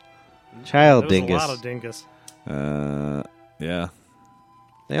dinguses. Child There was dingus. a lot of dingus. Yeah.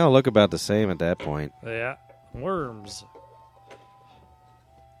 They all look about the same at that point. Yeah, worms.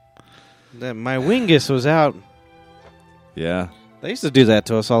 My wingus was out. Yeah. They used to do that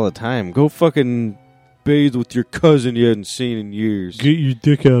to us all the time. Go fucking bathe with your cousin you hadn't seen in years. Get your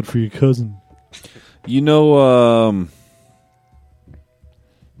dick out for your cousin. You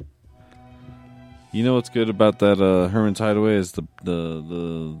know what's good about that Herman's Hideaway is the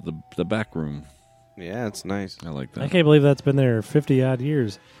back room. Yeah, it's nice. I like I that. can't believe that's been there 50 odd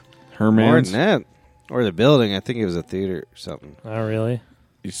years. More Herman's than that. Or the building. I think it was a theater or something. Oh, really?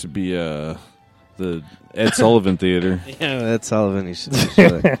 used to be the Ed Sullivan Theater. Yeah, that's Sullivan. He should.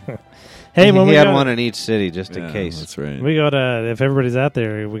 Hey, Hey, when he we had go, one in each city just in Yeah, case. That's right. we go to, if everybody's out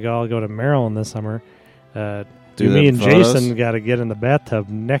there, we all go to Maryland this summer. Do Me the and photos? Jason got to get in the bathtub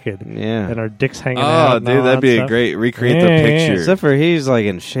naked, Yeah. and our dicks hanging out. Oh, and dude, all that'd that be a stuff. great recreate Yeah, the yeah, yeah. picture. Except for he's like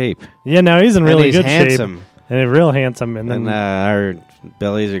in shape. Yeah, no, he's in really and he's good handsome. shape and real handsome. And And then our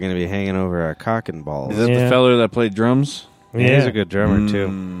bellies are going to be hanging over our cock and balls. Is that Yeah. the feller that played drums? Yeah, he's a good drummer, too.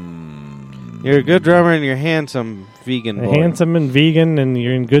 Mm. You're a good drummer and you're handsome vegan boy. handsome and vegan, and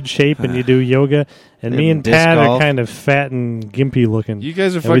you're in good shape, and you do yoga. And me And and disc Pat are golf. kind of fat and gimpy looking. You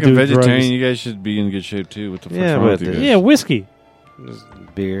guys are And we fucking do vegetarian. drugs. You guys should be in good shape too. What the fuck's Yeah, wrong with but you the- guys? Yeah, whiskey. Just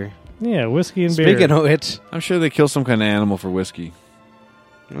beer. Yeah, whiskey and Speaking beer. of which, I'm sure they kill some kind of animal for whiskey.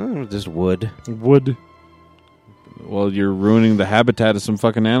 just wood. Wood. Well, you're ruining the habitat of some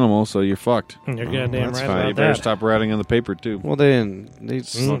fucking animal, so you're fucked. You're Oh, goddamn that's right fine. You about better that. stop writing on the paper too. Well, they didn't. They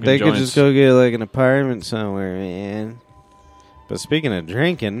Smoking they could joints. just go get like an apartment somewhere, man. But speaking of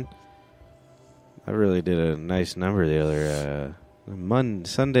drinking, I really did a nice number the other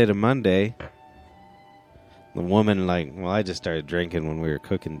Sunday to Monday. The woman, I just started drinking when we were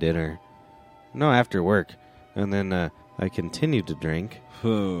cooking dinner. No, after work. And then I continued to drink.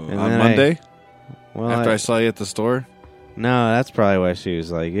 On then Monday? Well, After I saw you at the store? no, that's probably why she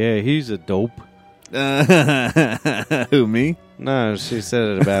was like, "Yeah, he's a dope." Who, me? No, she said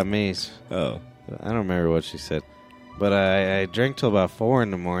it about me. Oh. I don't remember what she said. But I drank till about 4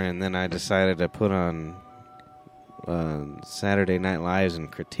 in the morning, and then I decided to put on Saturday Night Lives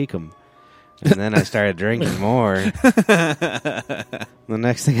and critique them. And then I started drinking more. The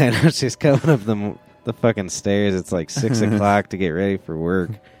next thing I know, she's coming up the fucking stairs. It's like 6 o'clock to get ready for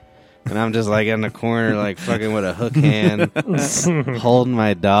work. And I'm just like in the corner, like fucking with a hook hand, holding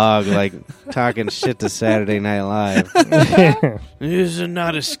my dog, like talking shit to Saturday Night Live. This is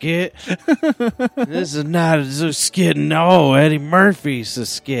not a skit. This is not a skit. No, Eddie Murphy's a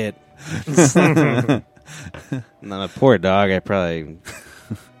skit. And then the poor dog, I probably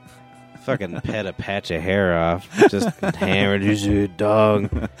fucking pet a patch of hair off. Just hammered his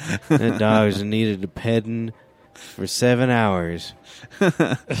dog. That dog's needed a petting for 7 hours.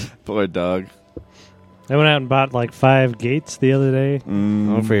 Poor dog. I went out and bought like 5 gates the other day.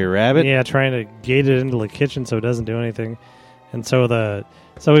 Oh, for your rabbit? Yeah, trying to gate it into the kitchen so it doesn't do anything. And so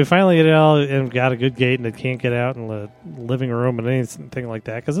we finally get it all and got a good gate, and it can't get out in the living room and anything like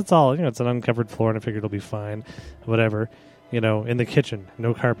that because it's all, it's an uncovered floor, and I figured it'll be fine, whatever. In the kitchen,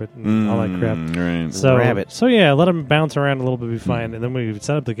 no carpet and all that crap. Right. So, Rabbit. So yeah, let him bounce around a little bit, be fine. And then we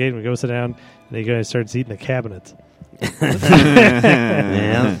set up the gate, and we go sit down, and the guy starts eating the cabinets.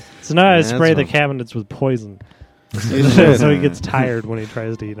 Yeah. So now I Yeah, spray the that's cabinets with poison. You should. So he gets tired when he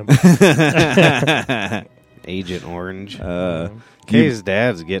tries to eat them. Agent Orange. You- Kay's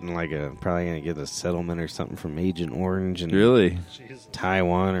dad's getting probably going to get a settlement or something from Agent Orange in Really?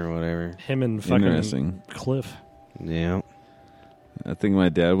 Taiwan or whatever. Him and fucking Interesting. Cliff. Yeah. I think my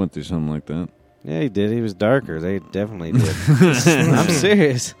dad went through something like that. Yeah, he did. He was darker. They definitely did. I'm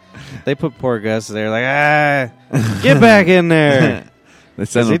serious. They put poor Gus there like, get back in there. They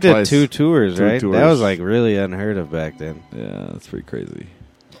sent 'Cause him he did twice. 2 tours, Two right? tours. That was really unheard of back then. Yeah, that's pretty crazy.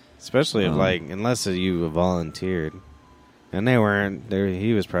 Especially if unless you volunteered. And they weren't.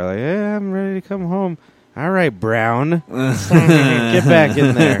 He was probably like, yeah, I'm ready to come home. All right, Brown. Get back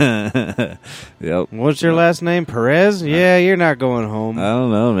in there. Yep. What's your last name? Perez? Yeah, you're not going home. I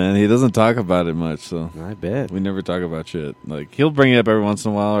don't know, man. He doesn't talk about it much, so I bet. we never talk about shit. Like, he'll bring it up every once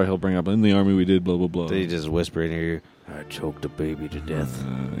in a while, or he'll bring up, in the Army we did blah, blah, blah. Did he just whisper in your ear, I choked a baby to death,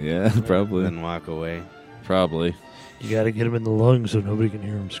 Yeah, probably. then walk away? Probably. You got to get him in the lungs so nobody can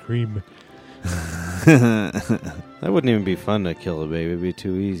hear him scream. That wouldn't even be fun to kill a baby. It'd be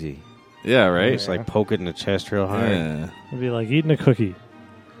too easy. Yeah, right? Just poke it in the chest real hard. Yeah. It'd be like eating a cookie.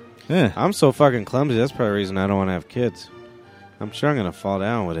 Yeah. I'm so fucking clumsy. That's probably the reason I don't want to have kids. I'm sure I'm going to fall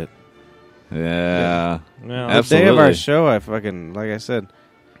down with it. Yeah. Well, The day of our Absolutely. show, I fucking, like I said,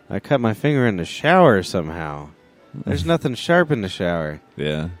 I cut my finger in the shower somehow. There's nothing sharp in the shower.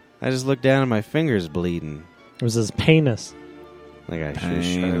 Yeah. I just looked down and my finger's bleeding. it was his penis. Like I should have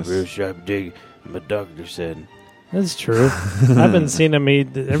shot a Penis. real sharp dig. My doctor said. That's true. I've been seeing him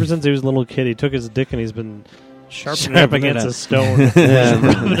eat ever since he was a little kid. He took his dick and he's been sharpening it up Sharpening it against up. a stone.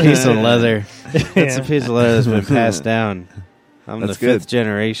 Yeah, a piece of leather. It's Yeah. a piece of leather that's been passed down. I'm That's the 5th good.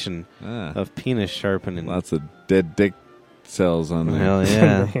 generation Ah. of penis sharpening. Lots of dead dick cells on there. Hell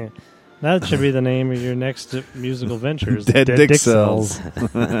yeah. That should be the name of your next musical ventures. Dead dick cells. Don't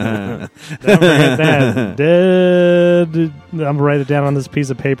forget that. Dead. I'm going to write it down on this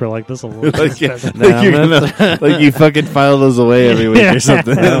piece of paper like this will look. like, No, you're gonna, like you fucking file those away every week or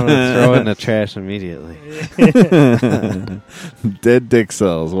something. I'm gonna throw it in the trash immediately. Dead dick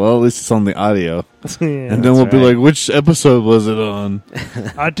cells. Well, at least it's on the audio. Yeah. And then we'll be like, which episode was it on?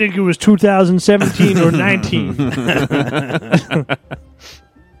 I think it was 2017 or 19.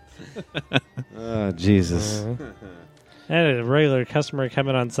 Oh, Jesus. I had a regular customer come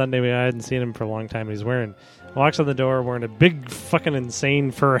in on Sunday. I hadn't seen him for a long time. He's walks on the door wearing a big fucking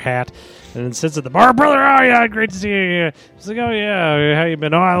insane fur hat and then sits at the bar. Brother, oh yeah, great to see you. He's like, oh yeah, how you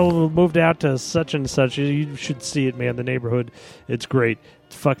been? Oh, I moved out to such and such. You should see it, man. The neighborhood, it's great.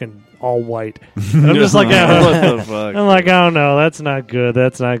 It's fucking all white. And I'm just like, what the fuck? I'm like, oh no, that's not good.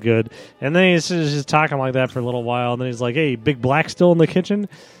 That's not good. And then he's just talking like that for a little while. And then he's like, hey, Big Black still in the kitchen?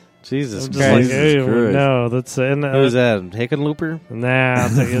 Jesus I'm Christ. just like, Jesus hey, Christ. no, that's Who's that? Hickenlooper? Nah,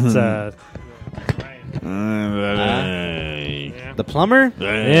 it's The plumber?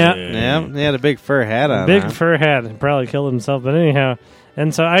 yeah, Yeah, he had a big fur hat on. big huh? fur hat. He probably killed himself, but anyhow.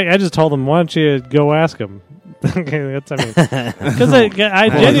 And so I just told him, why don't you go ask him? Okay, that's because I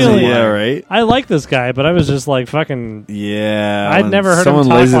genuinely, yeah, right. I like this guy, but I was just like fucking. Yeah, I'd when never heard him someone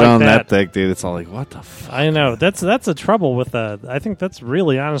talk lays it like on that. thick, dude. It's all like, what the fuck? I know that's a trouble with I think that's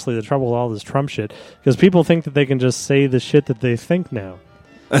really honestly the trouble with all this Trump shit because people think that they can just say the shit that they think now.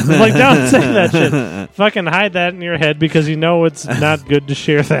 It's like, don't say that shit. Fucking hide that in your head because you know it's not good to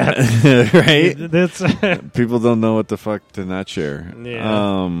share that. Right? That's People don't know what the fuck to not share.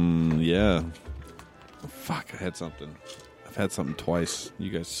 Yeah. Yeah. Fuck, I had something. I've had something twice. You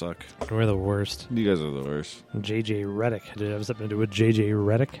guys suck. we're the worst. You guys are the worst. JJ Redick. Did it have something to do with JJ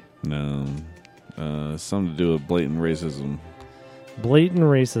Redick? No. Something to do with blatant racism. Blatant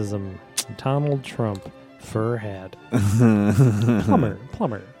racism. Donald Trump. Fur hat.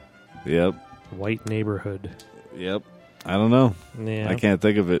 Plumber. Yep. White neighborhood. Yep. I don't know. Yeah. I can't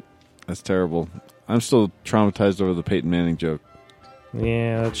think of it. That's terrible. I'm still traumatized over the Peyton Manning joke.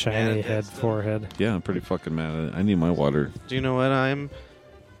 Yeah, that shiny Yeah, head, that's forehead. Yeah, I'm pretty fucking mad at it. I need my water. Do you know what I'm?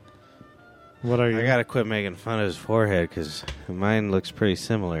 What are you? I gotta quit making fun of his forehead because mine looks pretty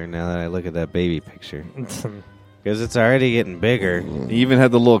similar now that I look at that baby picture. Because it's already getting bigger, He even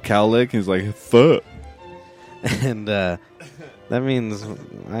had the little cow lick. He's like, fuck. and that means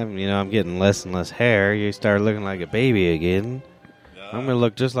I'm getting less and less hair. You start looking like a baby again. I'm gonna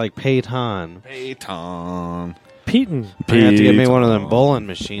look just like Peyton. Peyton. Peyton. I have to get me one of them bowling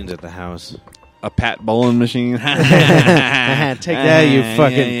machines at the house. A Pat bowling machine. Take that, you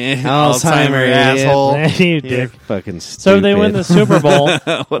fucking Alzheimer asshole. asshole. You You're dick. fucking stupid. So they win the Super Bowl.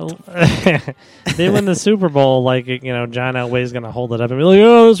 They win the Super Bowl. Like John Elway's going to hold it up and be like,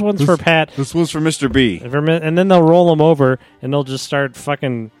 "Oh, this one's for Pat." This was for Mr. B. And then they'll roll him over and they'll just start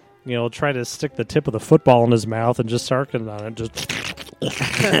fucking. Try to stick the tip of the football in his mouth and just sarking on it. Just.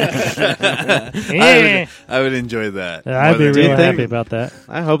 I would enjoy that. I'd be Whether- real think- happy about that.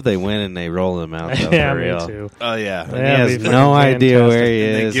 I hope they win and they roll him out. Though, Yeah, for me real. too. Oh, yeah. And Yeah, he has it'd be no fucking idea where fantastic. he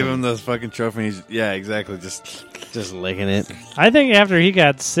And they is. give him the fucking trophy. Yeah, exactly. Just licking it. I think after he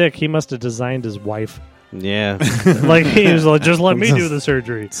got sick, he must have designed his wife. Yeah. Like he was like, "Just let me do the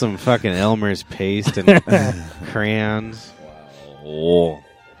surgery." Some fucking Elmer's paste and crayons. Oh,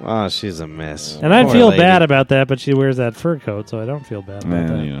 she's a mess. And I Poor feel lady. bad about that, but she wears that fur coat, so I don't feel bad about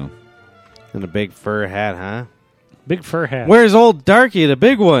that. Man, And a big fur hat, huh? Big fur hat. Where's old Darky, the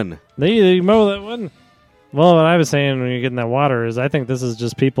big one? They mow that one. Well, what I was saying when you're getting that water is I think this is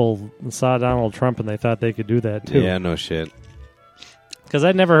just people saw Donald Trump and they thought they could do that too. Yeah, no shit. Because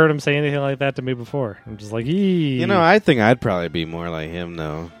I'd never heard him say anything like that to me before. I'm just like, "Eee." I think I'd probably be more like him,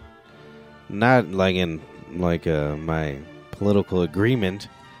 though. Not like in my political agreement,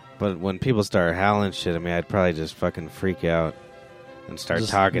 but when people start howling shit at me, I'd probably just fucking freak out and start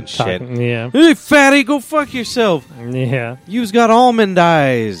Just talking shit. Yeah. Hey, fatty, go fuck yourself. Yeah. You've got almond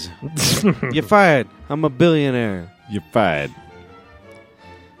eyes. You're fired. I'm a billionaire. you're fired.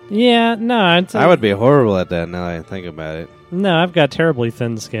 Yeah, no, I would be horrible at that now that I think about it. No, I've got terribly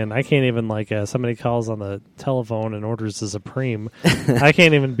thin skin. I can't even somebody calls on the telephone and orders a Supreme. I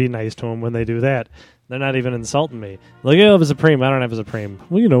can't even be nice to them when they do that. They're not even insulting me. Like, "Oh, I have a Supreme. I don't have a Supreme."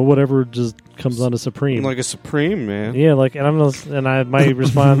 Well, whatever just comes on a Supreme. Like a Supreme, man. Yeah, my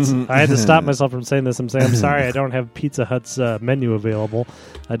response, I had to stop myself from saying this. I'm saying, "I'm sorry, I don't have Pizza Hut's menu available.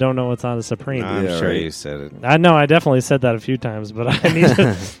 I don't know what's on a Supreme." I'm Yeah, sure right. you said it. I know, I definitely said that a few times, but I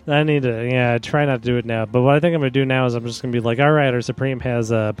need to, I try not to do it now. But what I think I'm going to do now is I'm just going to be like, "All right, our Supreme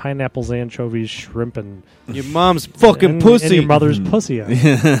has pineapples, anchovies, shrimp, and Your mom's fucking and pussy. your mother's pussy on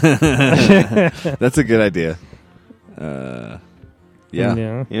it." That's a good idea.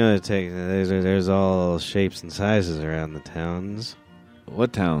 Yeah. There's all shapes and sizes around the towns.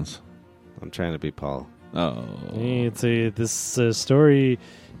 What towns? I'm trying to be Paul. Oh. This story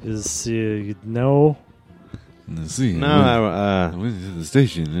is, no. Let's see. No, I went into the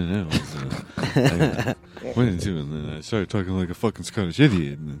station and I went into it and then I started talking like a fucking Scottish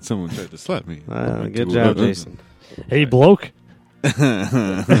idiot and then someone tried to slap me. Good job, Jason. Hey, bloke.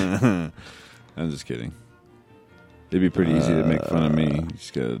 I'm just kidding. It'd be pretty easy to make fun of me. You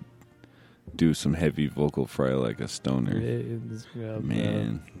just gotta do some heavy vocal fry like a stoner.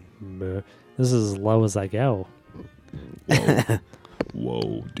 Man. This is as low as I go. Whoa.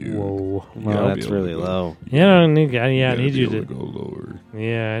 Whoa, dude. Whoa. Well, that's really low. I need you to. go lower.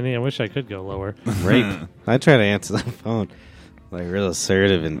 Yeah, I wish I could go lower. Rape. I try to answer the phone like real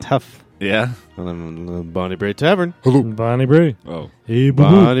assertive and tough. Yeah? And I'm in Bonnie Bray Tavern. Bonnie Bray. Oh. Hey, boo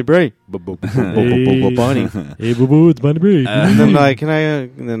boo. Bonnie Bray. Bonnie. Hey, boo boo. It's Bonnie Bray. And then like,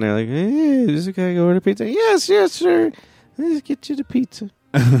 and then they're like, "Hey, does the guy go order pizza?" Yes, sir. Let's get you the pizza.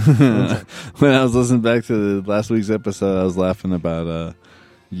 When I was listening back to the last week's episode, I was laughing about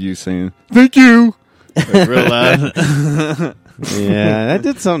you saying, "Thank you." Real loud. Yeah, I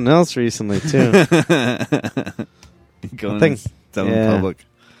did something else recently too. Going think- down yeah. in public.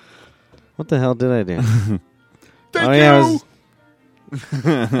 What the hell did I do? Thank yeah,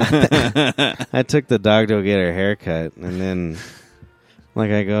 I took the dog to go get her haircut, and then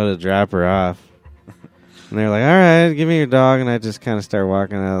like I go to drop her off, and they're like, "All right, give me your dog," and I just kind of start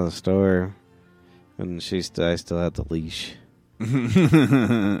walking out of the store, and I still had the leash.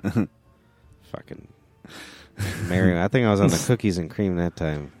 Fucking Mary, I think I was on the cookies and cream that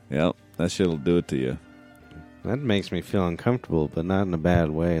time. Yep, that shit'll do it to you. That makes me feel uncomfortable, but not in a bad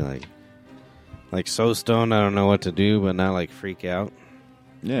way. Like so stoned, I don't know what to do, but not like freak out.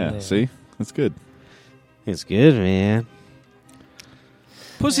 Yeah, Yeah. see? That's good. It's good, man.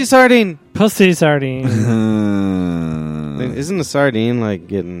 Pussy sardine. Pussy sardine. Isn't a sardine like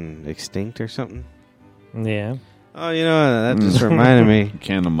getting extinct or something? Yeah. Oh, you know, that just reminded me.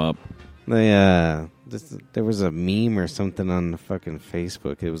 Can them up. There was a meme or something on the fucking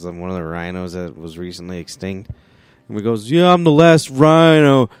Facebook. It was one of the rhinos that was recently extinct. And he goes, "Yeah, I'm the last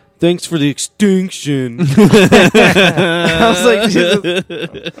rhino. Thanks for the extinction." I was like,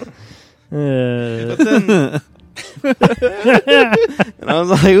 Jesus. But then, and I was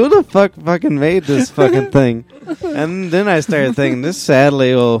like, who the fuck fucking made this fucking thing? And then I started thinking, this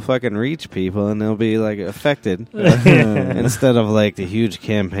sadly will fucking reach people and they'll be like affected instead of like the huge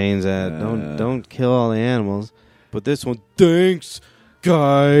campaigns that don't kill all the animals. But this one, thanks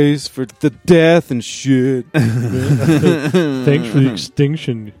guys for the death and shit. Thanks for the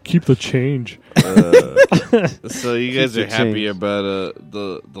extinction. Keep the change. So you guys Keep are the happy change. about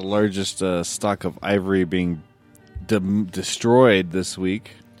the largest stock of ivory being destroyed this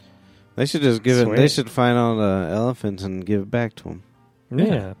week. They should just give it. Sweet. They should find all the elephants and give it back to them,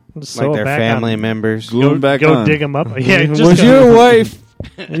 Yeah. Just sew like it their back family on. members. Glue 'em back go on. dig them up. Yeah. Just Was go- your wife?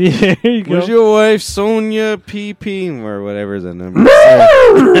 Yeah, there you go. Was your wife Sonia PP or whatever the number?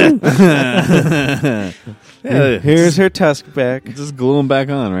 Yeah, Here's her tusk back. just glue them back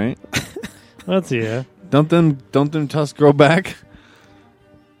on, right? That's yeah. Don't them tusks grow back?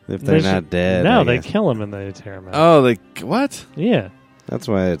 If they're They not should- dead. No, I they guess. kill them and they tear them out. Oh, what? Yeah. That's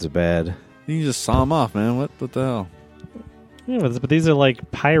why it's bad. You can just saw them off, man. What the hell? Yeah, but these are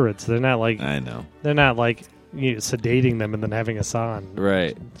like pirates. They're not like I know. sedating them and then having a saw and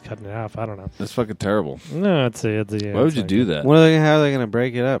Right. cutting it off. I don't know. That's fucking terrible. No, it's a. Why would you do that? How are they going to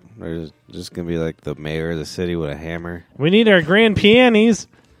break it up? Or is it just going to be like the mayor of the city with a hammer? We need our grand peonies.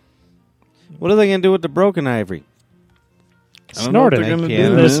 What are they going to do with the broken ivory? I don't know what Snort it. they're gonna Make do,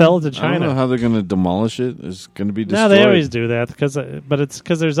 pianos. They man. sell it to I don't China. know how they're going to demolish it. It's going to be destroyed. No, they always do that but it's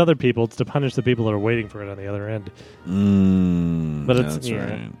because there's other people. It's to punish the people that are waiting for it on the other end. But it's- that's yeah.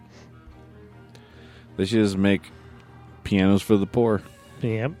 right. They should just make pianos for the poor.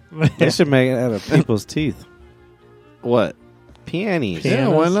 Yep. They should make it out of people's teeth. What? Peonies. Pianos. Yeah,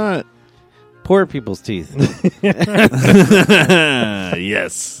 why not? Poor people's teeth.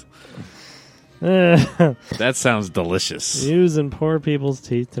 Yes. That sounds delicious. Using poor people's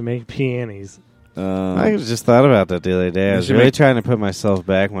teeth to make peonies. I just thought about that the other day. I You was should really make- trying to put myself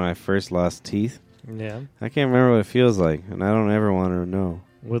back when I first lost teeth. Yeah. I can't remember what it feels like, and I don't ever want to know.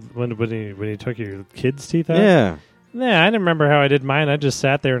 When you took your kids' teeth out? Yeah. Yeah, I didn't remember how I did mine. I just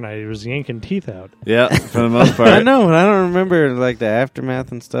sat there and I was yanking teeth out. Yeah, for the most part. I know, but I don't remember like the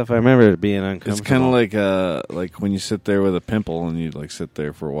aftermath and stuff. I remember it being uncomfortable. It's kind of like when you sit there with a pimple and you like sit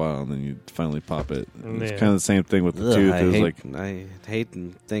there for a while and then you finally pop it. It's Yeah. kind of the same thing with the Ugh, tooth. I It was hate, like I hate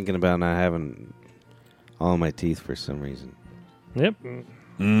thinking about not having all my teeth for some reason. Yep.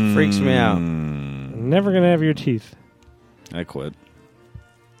 Freaks me out. Never going to have your teeth. I quit.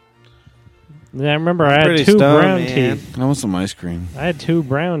 Yeah, I remember I had Pretty two stoned, brown man. teeth. I want some ice cream. I had two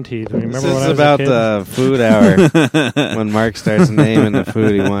brown teeth. Remember This when is I was about a the food hour when Mark starts naming the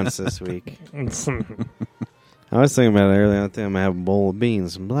food he wants this week. kid? I was thinking about it earlier. I think I'm gonna have a bowl of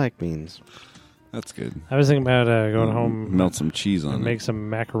beans, some black beans. That's good. I was thinking about going home Melt some cheese on and it. make some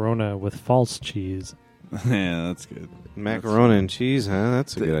macarona with false cheese. Yeah, that's good. Macaroni and cheese, huh?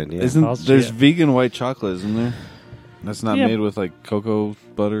 That's a good idea. Isn't False there's cheese. vegan white chocolate? Isn't there? That's not Yeah. made with like cocoa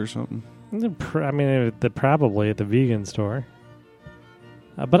butter or something. They're probably at the vegan store.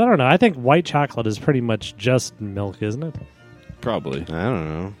 But I don't know. I think white chocolate is pretty much just milk, isn't it? Probably. I don't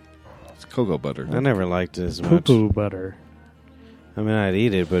know. It's cocoa butter. I never liked it as much. Poo-poo butter. I mean, I'd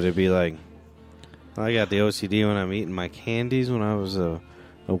eat it, but it'd be like I got the OCD when I'm eating my candies when I was a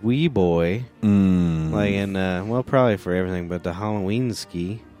wee boy. Like in probably for everything, but the Halloween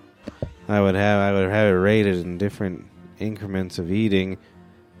ski, I would have it rated in different increments of eating,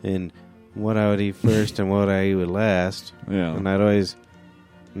 and what I would eat first and what I eat would last. Yeah. And I'd always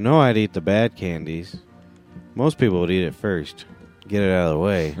No, I'd eat the bad candies. Most people would eat it first, get it out of the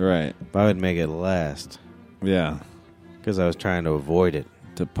way. Right. But I would make it last Yeah. because I was trying to avoid it.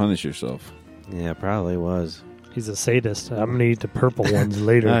 To punish yourself. Yeah, probably was. He's a sadist. I'm gonna eat the purple ones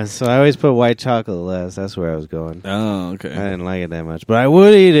later. So I always put white chocolate last. That's where I was going. Oh, I okay. didn't like it that much, but I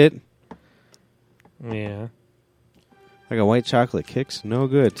would eat it. Yeah. Like a white chocolate Kix, no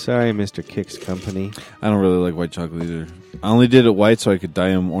good. Sorry, Mr. Kix Company. I don't really like white chocolate either. I only did it white so I could dye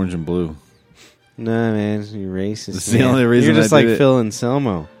them orange and blue. Nah, man, you're racist. That's the man. only reason You're just I like did it. Phil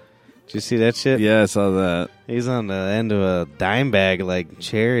Anselmo. Did you see that shit? Yeah, I saw that. He's on the end of a dime bag like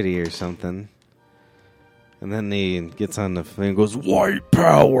Charity or something. And then he gets on the thing and goes, white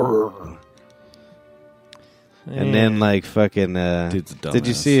power. And then like fucking Dude's a dumbass. did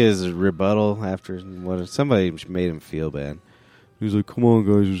you see his rebuttal after what somebody made him feel bad? He's like, come on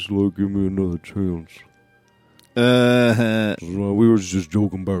guys, just like give me another chance. We were just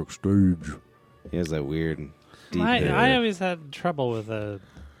joking backstage. He has that weird deep hair. I always had trouble with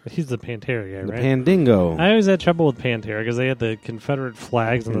he's the Pantera guy, The right? Pandingo. I always had trouble with Pantera because they had the Confederate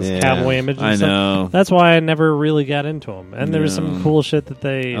flags and this Yeah. cowboy image. And I stuff. know. That's why I never really got into them. And there was some No. cool shit that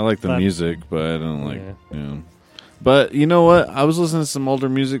they. I like the thought- music, but I don't like, Yeah. you know. But you know what? I was listening to some older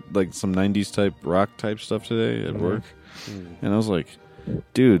music, like some 90s type rock type stuff today at work. And I was like,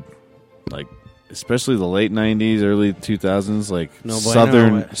 dude, like, especially the late 90s, early 2000s, like No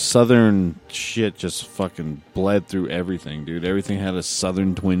bueno. southern shit just fucking bled through everything, dude. Everything had a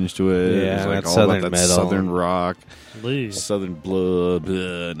southern twinge to it. It Yeah, was like that all southern about that metal. southern rock, Lee. southern blood.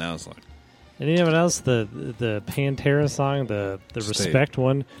 Blah. Now it's like, And you know what else? The Pantera song, the State. Respect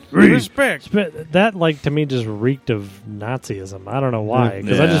one. Respect. That, like, to me just reeked of Nazism. I don't know why.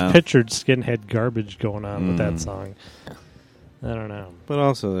 Because I Yeah. just pictured skinhead garbage going on with that Mm. song. I don't know. But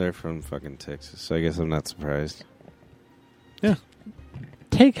also they're from fucking Texas, so I guess I'm not surprised.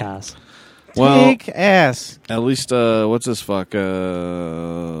 Take us. well, Take ass. at least, what's this fuck? The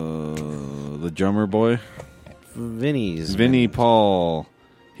drummer boy? Vinny's. Vinny Paul.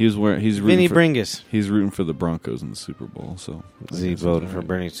 He's rooting Vinny for, Bringus. He's rooting for the Broncos in the Super Bowl. So Is he voting for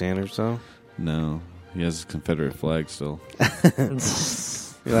Bernie Sanders, though? No, he has his Confederate flag still.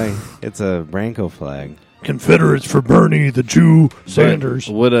 Like, it's a Branco flag. Confederates for Bernie, the Jew, Sanders.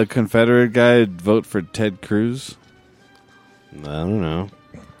 But would a Confederate guy vote for Ted Cruz? I don't know.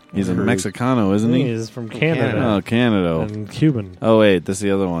 He's a Mexicano, isn't he? He's from Canada. Oh, Canada. And Cuban. Oh wait, that's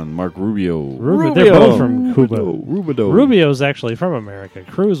the other one. Mark Rubio. They're both from Cuba. Rubido. Rubio's actually from America.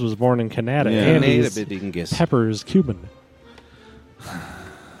 Cruz was born in Canada. Yeah. And Native he's Dingus. Pepper's Cuban.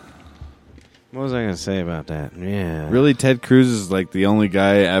 What was I going to say about that? Yeah. Really, Ted Cruz is like the only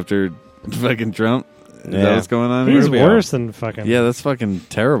guy after fucking Trump. Is that Yeah. what's going on? He's here? worse than fucking. Yeah, that's fucking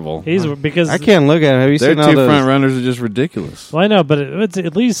terrible. He's because I can't look at it. Have you Their seen all two those? front runners are just ridiculous. Well, I know, but it's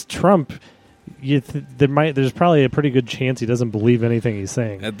at least Trump. There's probably a pretty good chance he doesn't believe anything he's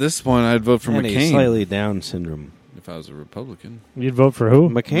saying. At this point, I'd vote for And he's McCain slightly Down syndrome. if I was a Republican. You'd vote for who?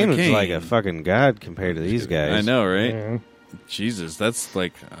 McCain was McCain. like a fucking god compared to these guys. I know, right? Yeah. Jesus, that's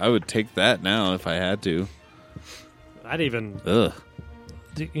like I would take that now if I had to. I'd even. Ugh.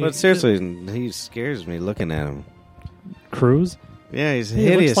 But seriously, he scares me looking at him. Cruz. Yeah, he's a He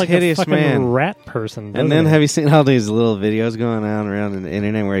hideous, looks like hideous a fucking man. rat person. And doesn't then he? have you seen all these little videos going on around in the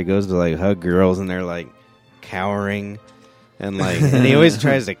internet where he goes to like hug girls and they're like cowering and like and he always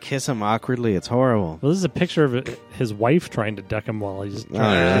tries to kiss them awkwardly. It's horrible. Well, this is a picture of his wife trying to duck him while he's Oh,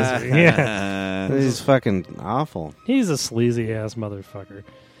 trying to really? yeah. He's fucking awful. He's a sleazy ass motherfucker.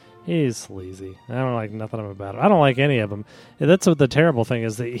 He's sleazy. I don't like nothing about him. I don't like any of them. That's what the terrible thing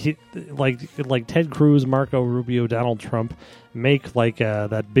is. That he like Ted Cruz, Marco Rubio, Donald Trump make like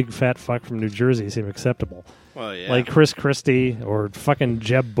that big fat fuck from New Jersey seem acceptable. Well, yeah. Like Chris Christie or fucking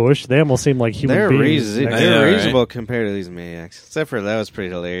Jeb Bush. They almost seem like human They're beings. I know, they're right? reasonable compared to these maniacs. Except for that was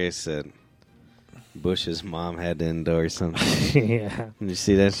pretty hilarious that Bush's mom had to endorse him. yeah, Did you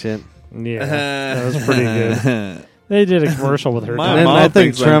see that shit? yeah, that was pretty good. They did a commercial with her. My And talking then mom I think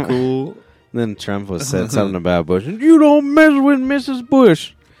thinks Trump- I'm cool. Then Trump was said something about Bush. You don't mess with Mrs.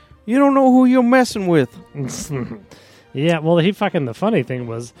 Bush. You don't know who you're messing with. Yeah, well, the funny thing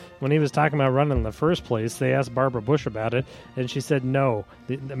was, when he was talking about running in the first place, they asked Barbara Bush about it, and she said, no,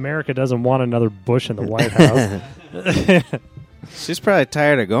 America doesn't want another Bush in the White House. She's probably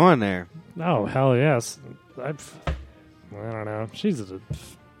tired of going there. Oh, hell yes. I don't know. She's a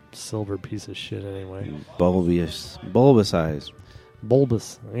silver piece of shit anyway. Bulbous eyes.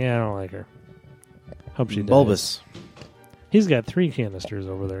 Bulbous. Yeah, I don't like her. Hope she dies. Bulbous. He's got 3 canisters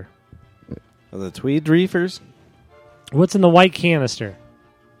over there. Are the Tweed Reefers? What's in the white canister?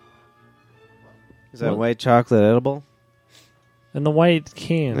 Is that What? white chocolate edible? And the white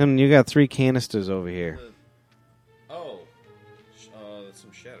can. And you got 3 canisters over here. Oh, that's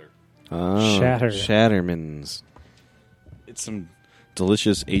some shatter. Oh, Shatter. Shattermans. It's some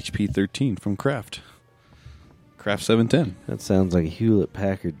delicious HP 13 from Kraft. Kraft 710. That sounds like Hewlett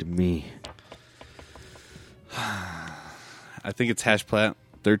Packard to me. I think it's hash plat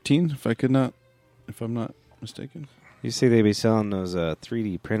 13. If I'm not mistaken. You see they be selling those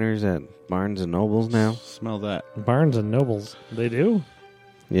 3D printers at Barnes and Nobles now? Smell that. Barnes and Nobles. They do?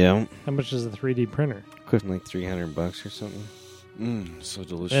 Yeah. How much is a 3D printer? Costing like $300 or something. So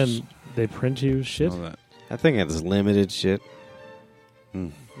delicious. And they print you shit? Smell that. I think it's limited shit.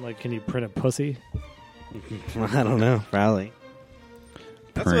 Like, can you print a pussy? I don't know. Probably.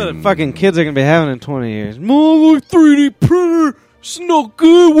 That's what Print. the fucking kids are going to be having in 20 years. Mom, my 3D printer! It's not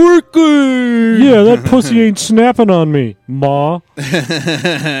good working! Yeah, that pussy ain't snapping on me, Ma.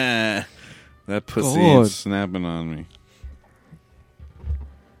 That pussy God. ain't snapping on me.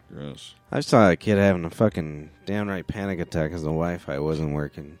 Gross. I saw a kid having a fucking downright panic attack because the Wi-Fi wasn't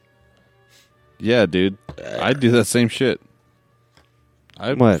working. Yeah, dude. I'd do that same shit.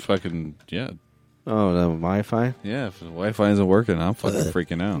 I'd What? fucking, yeah. Oh, the Wi-Fi? Yeah, if the Wi-Fi isn't working, I'm fucking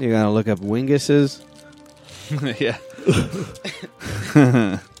freaking out. You gotta look up Winguses. Yeah.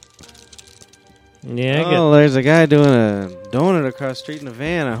 Yeah, I Oh, there's a guy doing a donut across the street in a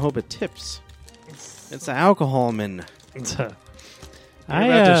van. I hope it tips. It's an alcohol man. get.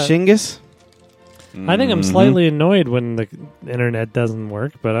 About to Shingus? I think I'm slightly annoyed when the internet doesn't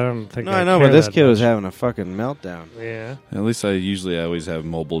work, but I don't think No, I know, but care this that kid was much. having a fucking meltdown. Yeah. At least I always have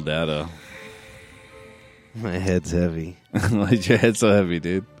mobile data. My head's heavy. Like, your head's so heavy,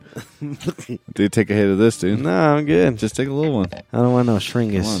 dude. Dude, take a hit of this, dude. No, I'm good. Just take a little one. I don't want no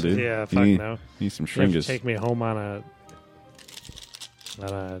Shringus. Come on, dude. Yeah, You fuck need, no. need some You have to shringus. take me home on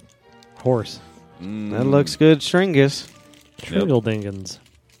a horse. That looks good, Shringus. Tringle-dingans.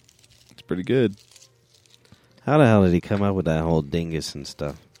 It's pretty good. How the hell did he come up with that whole dingus and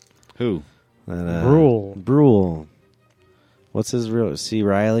stuff? Who? That, Brule. Brule. What's his real? C.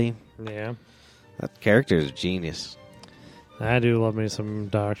 Riley? Yeah. That character is genius. I do love me some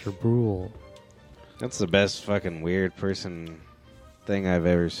Dr. Brule. That's the best fucking weird person thing I've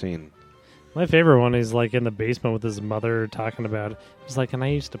ever seen. My favorite one is like in the basement with his mother talking about. He's like, and I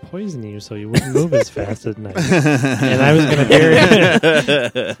used to poison you so you wouldn't move as fast at night. And I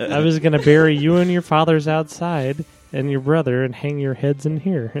was gonna bury you and your father's outside and your brother and hang your heads in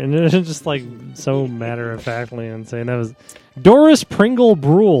here. And it was just like so matter of factly insane. That was Doris Pringle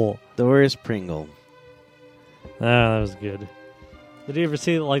Brule. Doris Pringle. Ah, that was good. Did you ever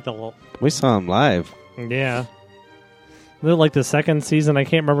see like the? We saw him live. Yeah. Like the second season, I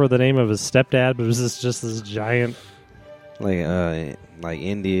can't remember the name of his stepdad, but it was just this giant. Like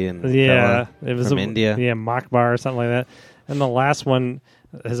Indian. Yeah, fella it was from India. Yeah, Makbar or something like that. And the last one,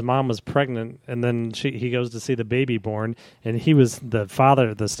 his mom was pregnant, and then he goes to see the baby born, and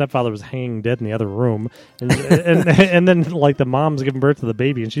the stepfather was hanging dead in the other room, and then like the mom's giving birth to the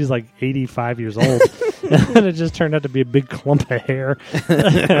baby, and she's like 85 years old, and it just turned out to be a big clump of hair.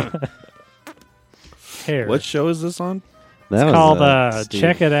 Hair. What show is this on? That It's was, called Steve.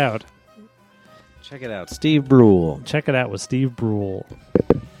 Check It Out. Check it out. Steve Brule. Check It Out with Steve Brule.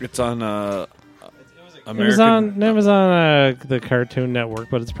 It's on It American was on the Cartoon Network,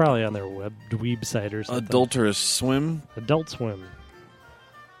 but it's probably on their dweeb site or something. Adulterous Swim. Adult Swim.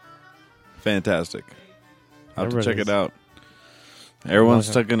 Fantastic. I'll have to check Everybody's- it out. Everyone's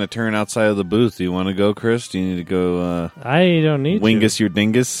Okay. taking a turn outside of the booth. Do you want to go, Chris? Do you need to go I don't need wingus to. your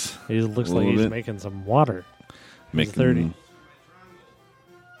dingus? He looks a like little he's bit? making some water. Making 30.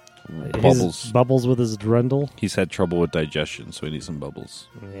 bubbles. Bubbles with his drundle. He's had trouble with digestion, so he needs some bubbles.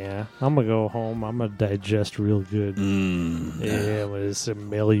 Yeah. I'm going to go home. I'm going to digest real good. Yeah, I'm going to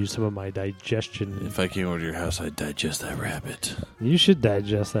mail you some of my digestion. If I came over to your house, I'd digest that rabbit. You should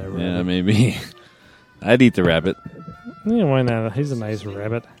digest that rabbit. Yeah, maybe. I'd eat the rabbit. Yeah, why not? He's a nice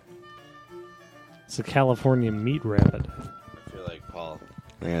rabbit. It's a California meat rabbit. I feel like Paul.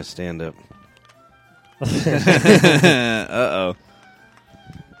 I gotta stand up. Uh-oh.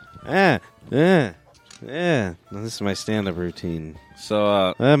 Yeah. Now, this is my stand-up routine.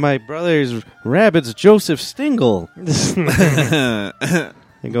 So, My brother's rabbit's Joseph Stingle.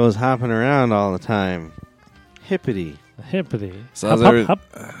 He goes hopping around all the time. Hippity. Hippity. so Hup, how's, hup,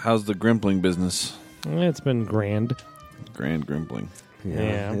 how's the grimpling business? hup. It's been grand. Grand grimpling.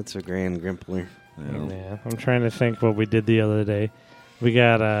 Yeah. It's a grand grimpler. Yeah, I'm trying to think what we did the other day. We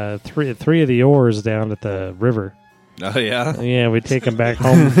got three of the oars down at the river. Oh, yeah? Yeah, we take them back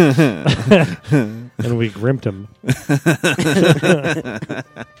home and we grimped them.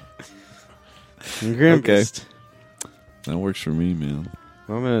 Grimpest. That works for me, man.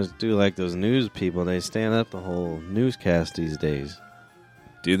 I'm gonna do like those news people. They stand up the whole newscast these days.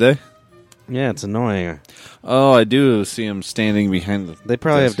 Do they? Yeah, it's annoying. Oh, I do see them standing behind the. They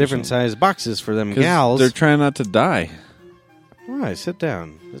probably have desk or different something. sized boxes for them 'Cause gals. They're trying not to die. Why? Sit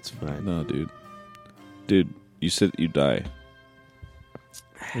down. That's fine. No, dude. Dude, you sit, you die.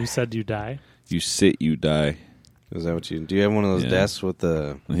 You said you die. You sit, you die. Is that what you do? You have one of those Yeah. desks with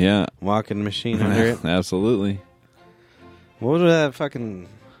the Yeah. walking machine under it? Absolutely. What was that fucking...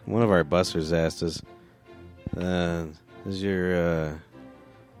 One of our busters asked us, is your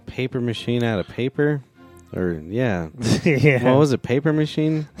paper machine out of paper? Or, yeah. Yeah. What was it, paper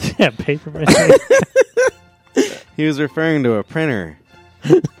machine? Yeah, paper machine. He was referring to a printer.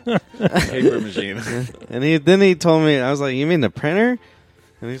 Paper machine. And then he told me, I was like, you mean the printer?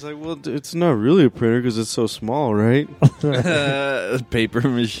 And he's like, well, it's not really a printer because it's so small, right? Paper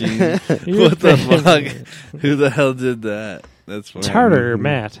machine. What the fuck? Who the hell did that? That's funny. Tartar,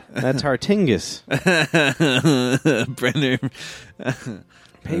 Matt. That's Hartingus. Printer.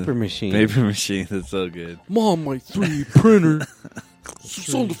 Paper machine. Paper machine. That's so good. Mom, my 3D printer.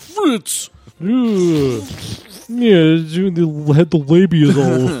 It's on the fritz. Yeah, the labia's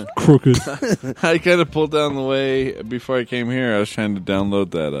all crooked. I kind of pulled down the way before I came here. I was trying to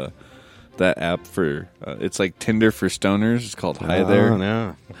download that app for it's like Tinder for stoners. It's called Hi There. Oh,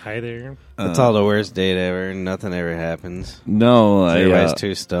 no. Hi there. That's all the worst date ever. Nothing ever happens. No, Everybody's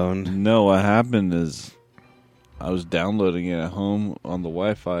too stoned. No, what happened is I was downloading it at home on the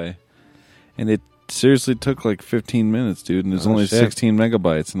Wi-Fi, and it seriously took like 15 minutes, dude. And there's Oh, only shit. 16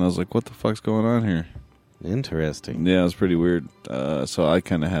 megabytes, and I was like, "What the fuck's going on here?" Interesting. Yeah, it was pretty weird. So I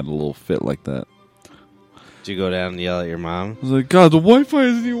kind of had a little fit like that. Did you go down and yell at your mom? I was like, "God, the Wi-Fi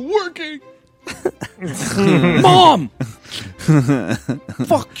isn't even working." Mom!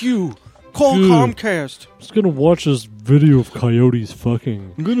 Fuck you! Call Dude. Comcast. I was gonna watch this video of coyotes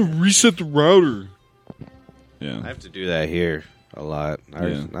fucking. I'm gonna reset the router. Yeah, I have to do that here a lot.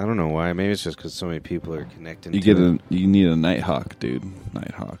 Yeah. I don't know why. Maybe it's just because so many people are connecting. you to get it. you need a Nighthawk, dude.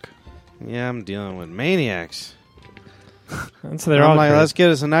 Nighthawk. Yeah, I'm dealing with maniacs. And so they're I'm all like, crazy. let's get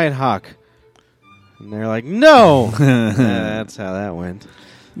us a Nighthawk. And they're like, no! That's how that went.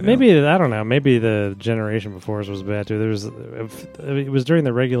 Maybe I don't know. Maybe the generation before us was bad too. It was during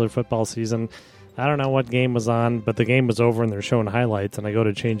the regular football season. I don't know what game was on, but the game was over and they're showing highlights. And I go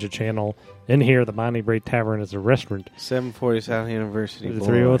to change the channel. In here, the Monty Bray Tavern is a restaurant. 740 South University.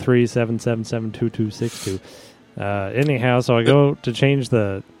 Boulevard. 303-777-2262. Anyhow, so I go to change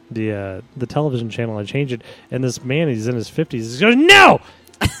the television channel. I change it, and this man, he's in his 50s. He goes, "No,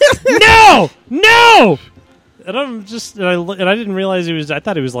 no!" And I'm just, and I didn't realize he was. I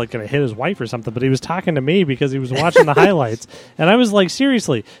thought he was like going to hit his wife or something, but he was talking to me because he was watching the highlights. And I was like,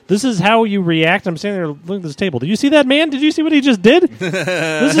 seriously, this is how you react. I'm standing there looking at this table. Did you see that, man? Did you see what he just did?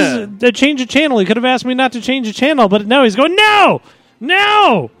 This is a change of channel. He could have asked me not to change the channel, but no, he's going, no.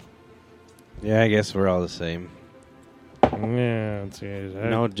 Yeah, I guess we're all the same. Yeah,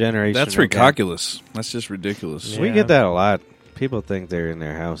 No generation. That's no gap. ridiculous. That's just ridiculous. Yeah. We get that a lot. People think they're in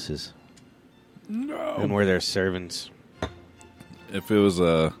their houses. No. And we're their servants. If it was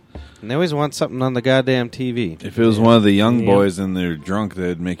And they always want something on the goddamn TV. If it was one of the young Yeah. boys and they're drunk,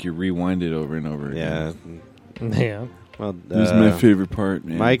 they'd make you rewind it over and over Yeah. again. Yeah. Well, This is my favorite part,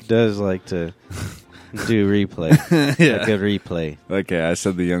 man. Mike does like to do replay. A good replay. Okay, I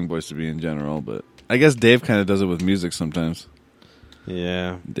said the young boys to be in general, but I guess Dave kind of does it with music sometimes.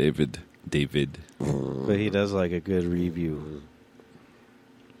 Yeah. David. But he does like a good review.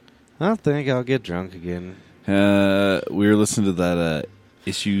 I don't think I'll get drunk again. We were listening to that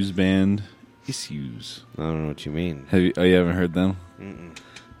Issues band. Issues. I don't know what you mean. You haven't heard them? Mm-mm.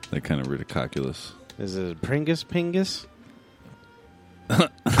 They're kind of ridiculous. Is it Pringus Pingus?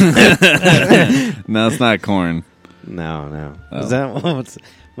 No, it's not corn. No. Oh. Is that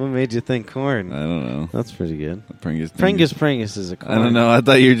what made you think corn? I don't know. That's pretty good. Pringus is a corn. I don't know. I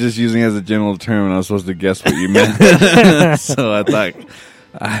thought you were just using it as a general term, and I was supposed to guess what you meant. So I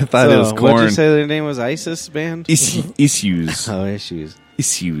thought it was corn. What'd you say their name was? ISIS band? Issues. Oh, Issues.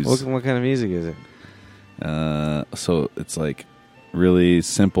 Issues. What kind of music is it? So it's like really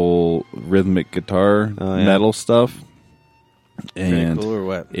simple rhythmic guitar Oh, yeah. metal stuff, Pretty and cool or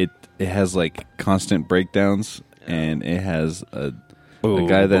what? it has like constant breakdowns, and it has a Boom,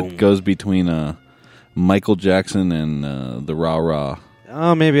 guy that boom. goes between Michael Jackson and the Rah Rah.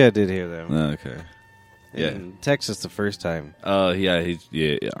 Oh, maybe I did hear that. Okay. Yeah. In Texas the first time. Yeah.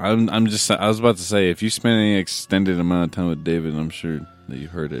 I was about to say, if you spend any extended amount of time with David, I'm sure that you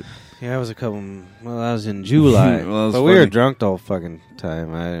heard it. Yeah, I was I was in July. Well, it was but we were funny. drunk the whole fucking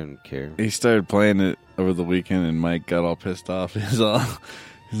time. I didn't care. He started playing it over the weekend, and Mike got all pissed off. He's like,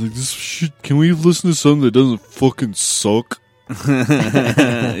 "This shit. Can we listen to something that doesn't fucking suck?"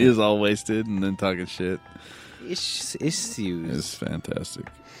 He was all wasted and then talking shit. Issues. It's fantastic.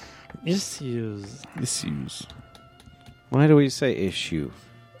 Issues. Why do we say issue?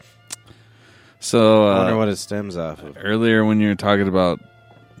 So I wonder what it stems off of. earlier when you were talking about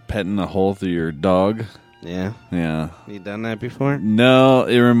petting a hole through your dog, Yeah. yeah. You done that before? No,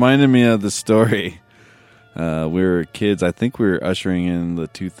 it reminded me of the story. We were kids. I think we were ushering in the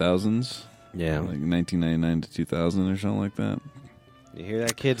 2000s, Yeah. like 1999 to 2000 or something like that. You hear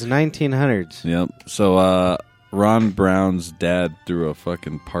that, kids? 1900s. Yep. So Ron Brown's dad threw a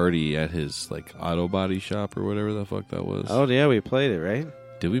fucking party at his like auto body shop or whatever the fuck that was. Oh, yeah, we played it, right?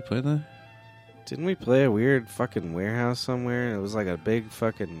 Did we play that? Didn't we play a weird fucking warehouse somewhere? It was like a big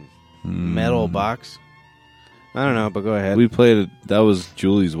fucking metal box. I don't know, but go ahead. We played it. That was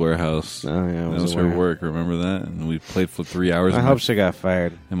Julie's warehouse. Oh, yeah, it That was a her warehouse. work. Remember that? And we played for 3 hours. I and hope she got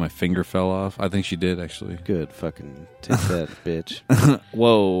fired. and my finger fell off. I think she did actually. Good fucking take that, bitch.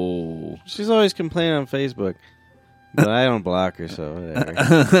 Whoa! She's always complaining on Facebook, but I don't block her, so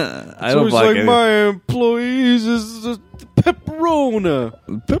whatever. I don't block any- my employees is pepperoni.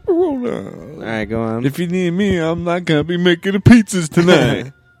 pepperoni. All right, go on. If you need me, I'm not gonna be making the pizzas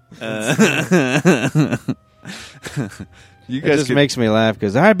tonight. You It guys just could, makes me laugh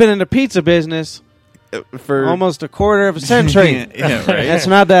because I've been in the pizza business for almost a quarter of a century. yeah, right. That's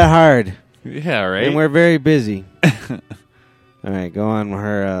not that hard, Yeah, right. and we're very busy. All right, go on with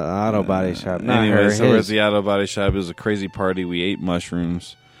her auto body shop. Not Anyway, her, so we're at his. the auto body shop. It was a crazy party. We ate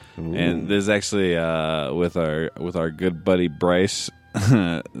mushrooms, and this is actually with our good buddy Bryce,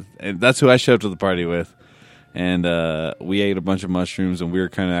 and that's who I showed up to the party with. And we ate a bunch of mushrooms, and we were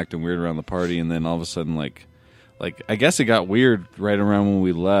kind of acting weird around the party. And then all of a sudden, like I guess it got weird right around when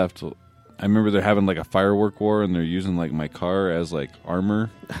we left. I remember they're having like a firework war, and they're using like my car as like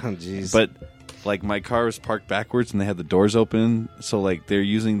armor. Oh, jeez. But like my car was parked backwards, and they had the doors open, so like they're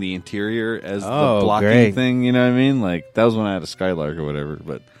using the interior as the blocking great. thing. You know what I mean? Like that was when I had a Skylark or whatever.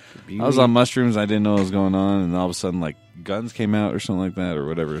 But I was on mushrooms. I didn't know what was going on, and all of a sudden, like guns came out or something like that or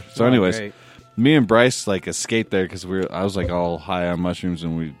whatever. So, anyways, great. me and Bryce like escaped there because I was like all high on mushrooms,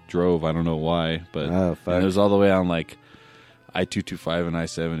 and we drove. I don't know why, but Oh, fuck. and it was all the way on like I-225 and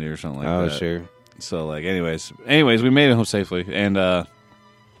I-70 or something like Oh, that. sure. So like, anyways, we made it home safely, and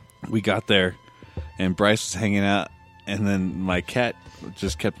we got there, and Bryce was hanging out, and then my cat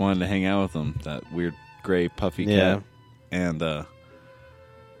just kept wanting to hang out with him. That weird gray puffy Yeah. cat, and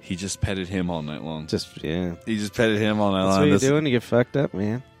he just petted him all night long. Yeah. He just petted him all night That's long. what you're doing to get fucked up,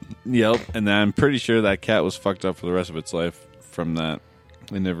 man. Yep, and then I'm pretty sure that cat was fucked up for the rest of its life from that.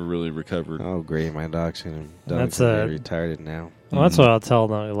 It never really recovered. Oh, great. My dog's going That's, to be retarded now. Well, that's what I'll tell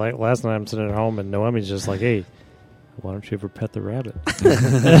them. Like last night, I'm sitting at home, and Noemi's just like, "Hey, why don't you ever pet the rabbit?"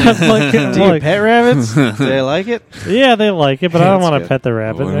 I'm like, Do you pet rabbits? Do they like it? yeah, they like it, but I don't That's want to good. pet the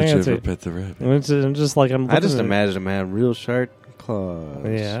rabbit. Why I don't you gotta ever say- pet the rabbit? I'm just like I'm. I just looking at- imagine them having real sharp claws.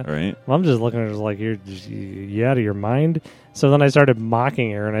 Yeah. Right? Well, I'm just looking at her like you out of your mind. So then I started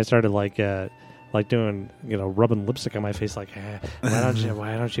mocking her, and I started like doing rubbing lipstick on my face, like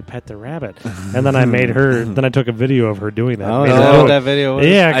why don't you pet the rabbit? And then I made her. Then I took a video of her doing that. Oh, Made is her that do what it. that video was?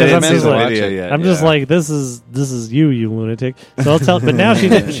 Yeah, I because didn't I'm see just the like video yet. I'm just yeah. like this is you lunatic. So I'll tell. But now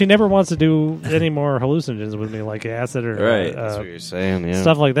she never wants to do any more hallucinogens with me, like acid or Right. That's what you're saying, yeah.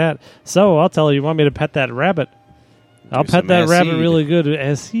 stuff like that. So I'll tell her, you want me to pet that rabbit? I'll Do pet some that rabbit acid. really good.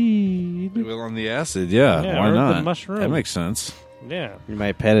 Acid. Well, on the acid, yeah. Yeah, why or the not? mushroom. That makes sense. Yeah, You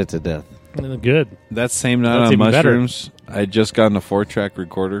might pet it to death. good. That same night That's on even better. mushrooms, I had just gotten a 4-track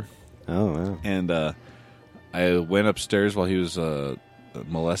recorder, Oh, wow. and I went upstairs while he was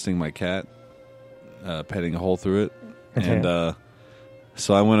molesting my cat, petting a hole through it, and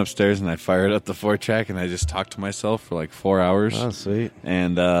so I went upstairs and I fired up the 4-track and I just talked to myself for like 4 hours, Oh, sweet.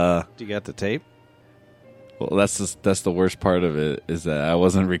 and You got the tape? well, that's the worst part of it is that I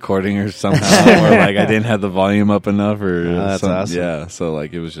wasn't recording her somehow, or like I didn't have the volume up enough, or that's awesome. Yeah, so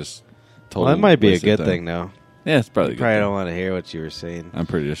like it was just totally. Well, that might be a wasted good time. thing, though. Yeah, it's probably You a good probably thing. don't want to hear what you were saying. I'm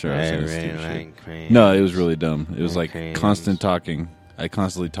pretty sure I was saying stupid shit. Right. No, it was really dumb. It was like Okay. constant talking. I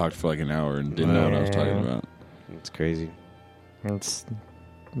constantly talked for like an hour and didn't know what I was talking about. It's crazy. That's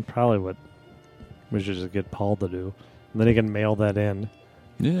probably what we should just get Paul to do. And then he can mail that in.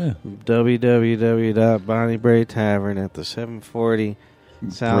 Yeah. www.Bonnie Bray Tavern at the 740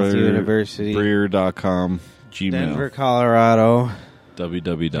 South University, Breer.com. Gmail. Denver, Colorado,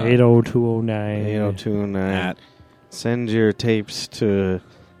 www. 80209. 80209. At. Send your tapes to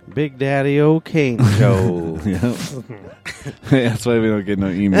Big Daddy O'Kane Show. Yeah. That's why we don't get no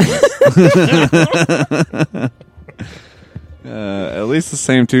emails. At least the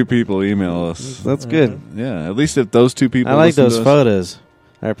same two people email us. That's good. Yeah, at least if those two people I like listen those to us. photos.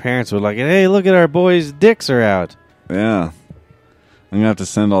 Our parents would like it. Hey, look at our boys' dicks are out. Yeah. I'm going to have to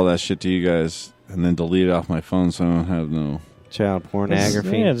send all that shit to you guys and then delete it off my phone so I don't have no... Child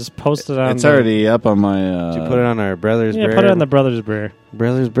pornography. Yeah, just post it on. It's already up on my... Did you put it on our Brothers Yeah, Bear? put it on the Brothers Bear.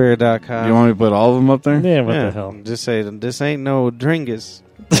 BrothersBear.com. You want me to put all of them up there? Yeah, what the hell? Just say, this ain't no Dringus.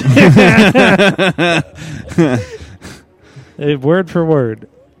 Word for word.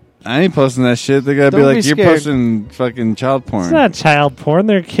 I ain't posting that shit. They gotta be Don't like, be you're scared. posting fucking child porn. It's not child porn.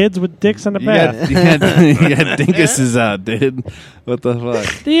 They're kids with dicks in the you bath. got, you got dinguses out, dude. What the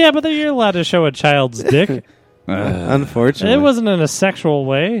fuck? Yeah, but you're allowed to show a child's dick. Unfortunately. It wasn't in a sexual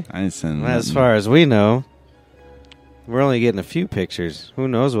way. I ain't sending As nothing. far as we know, we're only getting a few pictures. Who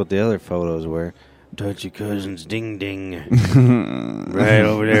knows what the other photos were? Touch your cousin's ding ding. Right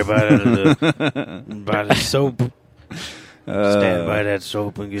over there by the soap. Stand by that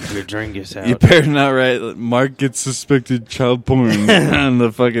soap and get your Dringus out. You better not write Mark gets suspected child porn on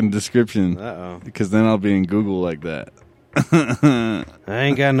the fucking description. Uh-oh. Because then I'll be in Google like that. I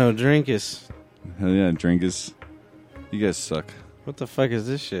ain't got no Drinkus. Hell yeah, Drinkus. You guys suck. What the fuck is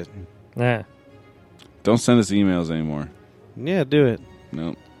this shit? Nah. Don't send us emails anymore. Yeah, do it.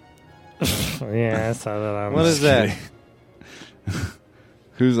 Nope. Yeah, I saw that on. What is that?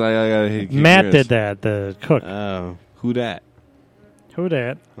 Who's I gotta hit Matt Chris. did that, the cook. Oh. Who that? Who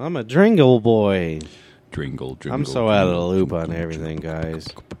dat? I'm a Dringle boy. Dringle. I'm so out of the loop on everything, guys.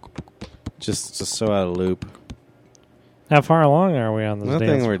 Just so out of the loop. How far along are we on this Nothing,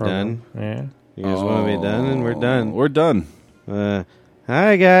 dance we're program? Yeah. You guys want to be done? And we're done. We're done.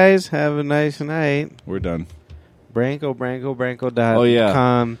 Hi, guys. Have a nice night. We're done. Branko.com. Oh,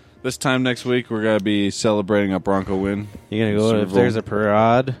 yeah. This time next week, we're going to be celebrating a Bronco win. You going to go? If there's a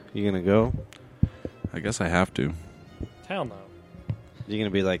parade, you going to go? I guess I have to. Hell no. You going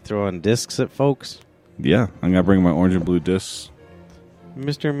to be like throwing discs at folks? Yeah, I'm going to bring my orange and blue discs.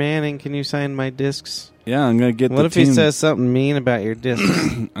 Mr. Manning, can you sign my discs? Yeah, I'm going to get What the if team. he says something mean about your discs?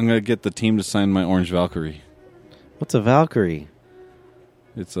 I'm going to get the team to sign my orange Valkyrie. What's a Valkyrie?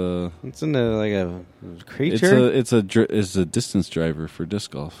 It's a It's in like a creature? it's a distance driver for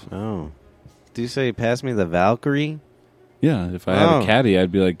disc golf. Oh. Do you say, pass me the Valkyrie? Yeah, if I had a caddy,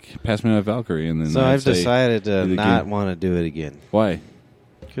 I'd be like, pass me my Valkyrie, and then So I'd I've say, decided to do it not again. want to do it again. Why?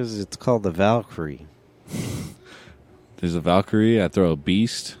 Because it's called the Valkyrie. There's a Valkyrie. I throw a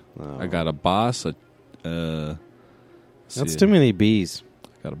beast. Oh. I got a boss. That's too many bees.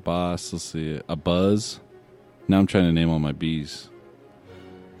 Got a boss. Let's see. A buzz. Now I'm trying to name all my bees.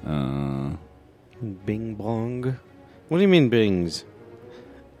 Bing bong. What do you mean bings?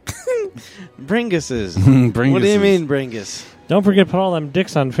 Bringuses. Bringuses. What do you mean Bringus? Don't forget to put all them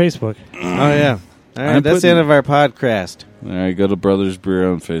dicks on Facebook. Oh, yeah. All right, I'm that's the putting- end of our podcast. All right, go to Brothers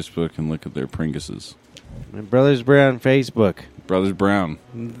Brew on Facebook and look at their Pringuses. My Brothers Bear on Facebook. Brothers Brown.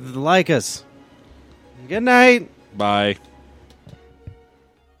 Like us. Good night. Bye.